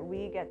is here.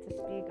 We get to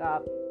speak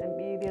up and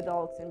be the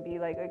adults and be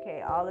like,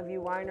 okay, all of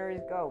you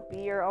whiners, go. Be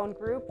your own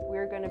group.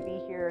 We're going to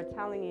be here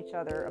telling each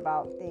other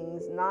about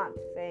things, not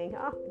saying,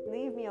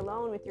 leave me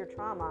alone with your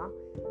trauma.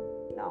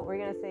 No, we're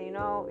going to say,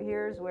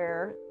 here's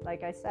where,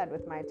 like I said,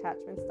 with my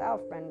attachment style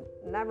friend,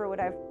 never would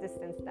I've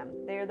distanced them.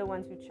 They're the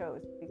ones who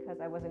chose, because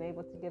I wasn't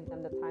able to give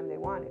them the time they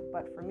wanted.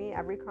 But for me,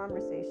 every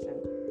conversation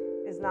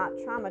is not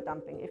trauma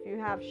dumping. If you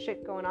have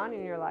shit going on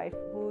in your life,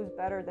 who's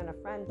better than a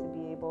friend to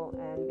be able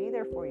and be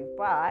there for you?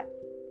 But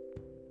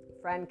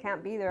friend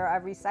can't be there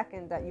every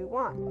second that you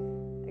want.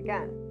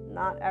 Again,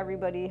 not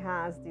everybody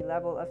has the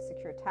level of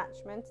secure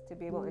attachment to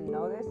be able to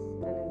know this.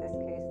 And in this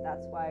case,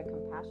 that's why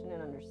compassion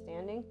and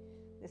understanding.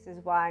 This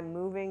is why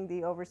moving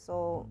the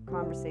Oversoul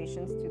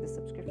conversations to the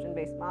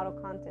subscription-based model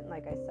content,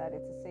 like I said,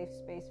 it's a safe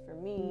space for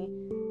me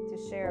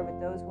to share with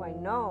those who I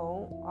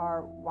know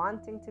are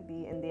wanting to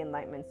be in the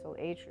Enlightenment Soul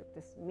Age group.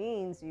 This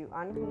means you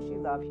unconditionally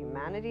love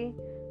humanity.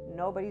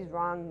 Nobody's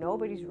wrong,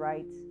 nobody's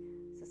right.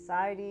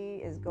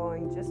 Society is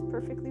going just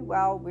perfectly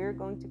well. We're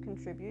going to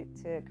contribute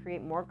to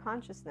create more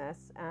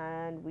consciousness,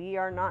 and we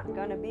are not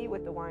going to be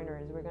with the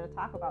whiners. We're going to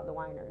talk about the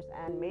whiners,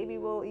 and maybe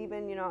we'll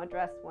even,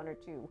 address one or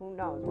two. Who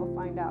knows? We'll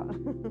find out.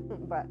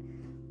 But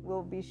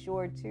we'll be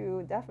sure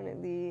to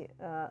definitely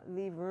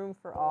leave room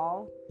for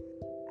all.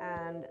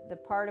 And the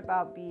part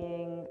about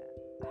being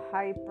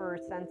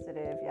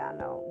hypersensitive,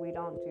 no, we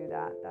don't do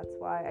that. That's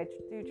why I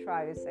do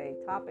try to say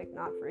topic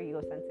not for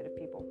ego-sensitive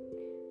people.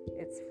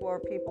 It's for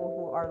people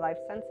who are life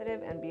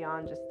sensitive and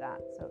beyond just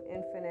that. So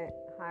infinite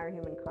higher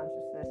human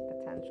consciousness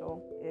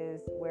potential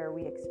is where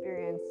we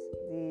experience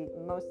the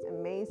most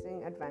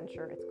amazing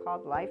adventure. It's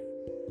called life.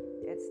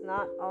 It's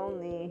not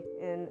only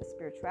in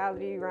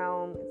spirituality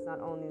realm, it's not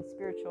only in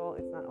spiritual,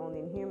 it's not only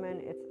in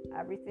human, it's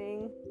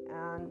everything.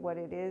 And what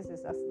it is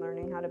us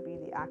learning how to be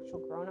the actual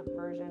grown-up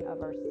version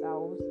of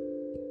ourselves.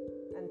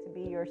 And to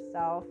be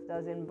yourself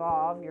does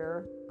involve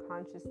your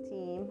conscious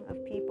team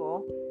of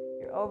people.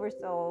 Your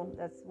oversoul,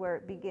 that's where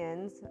it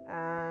begins.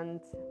 And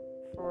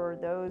for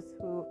those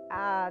who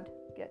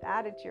get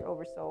added to your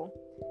oversoul,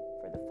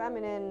 for the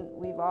feminine,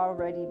 we've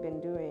already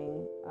been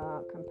doing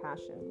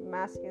compassion.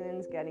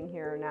 Masculine's getting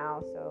here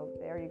now, so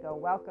there you go.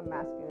 Welcome,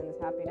 masculines.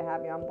 Happy to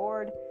have you on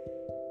board.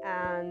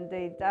 And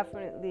they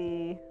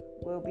definitely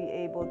will be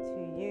able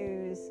to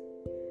use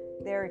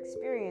their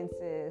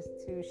experiences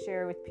to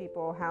share with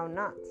people how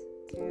not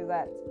to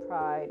let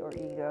pride or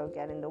ego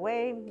get in the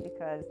way,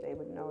 because they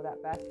would know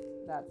that best.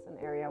 That's an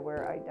area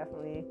where I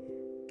definitely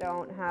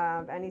don't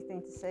have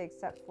anything to say,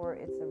 except for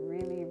it's a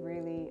really,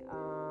 really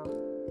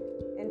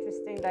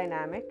interesting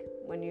dynamic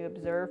when you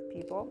observe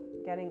people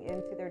getting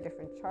into their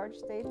different charge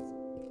states,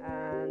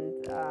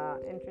 and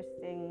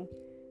interesting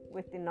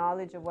with the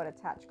knowledge of what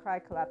attach, cry,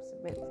 collapse,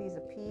 submit, please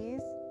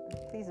appease.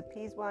 Please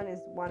appease one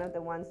is one of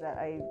the ones that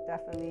I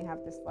definitely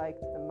have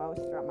disliked the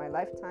most throughout my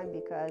lifetime,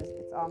 because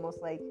it's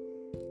almost like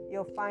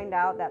you'll find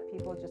out that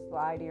people just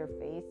lie to your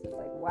face. It's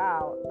like,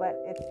 wow, but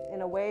it's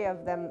in a way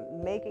of them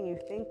making you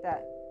think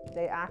that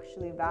they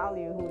actually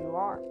value who you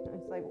are.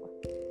 It's like,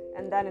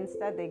 and then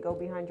instead they go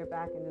behind your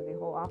back and do the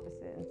whole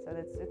opposite. And so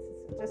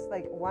it's just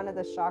like one of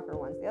the shocker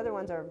ones. The other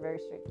ones are very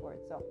straightforward.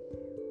 So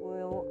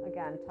we'll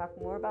again talk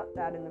more about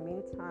that in the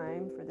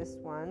meantime. For this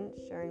one,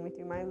 sharing with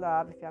you my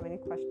love. If you have any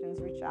questions,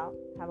 reach out.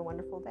 Have a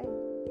wonderful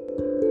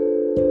day.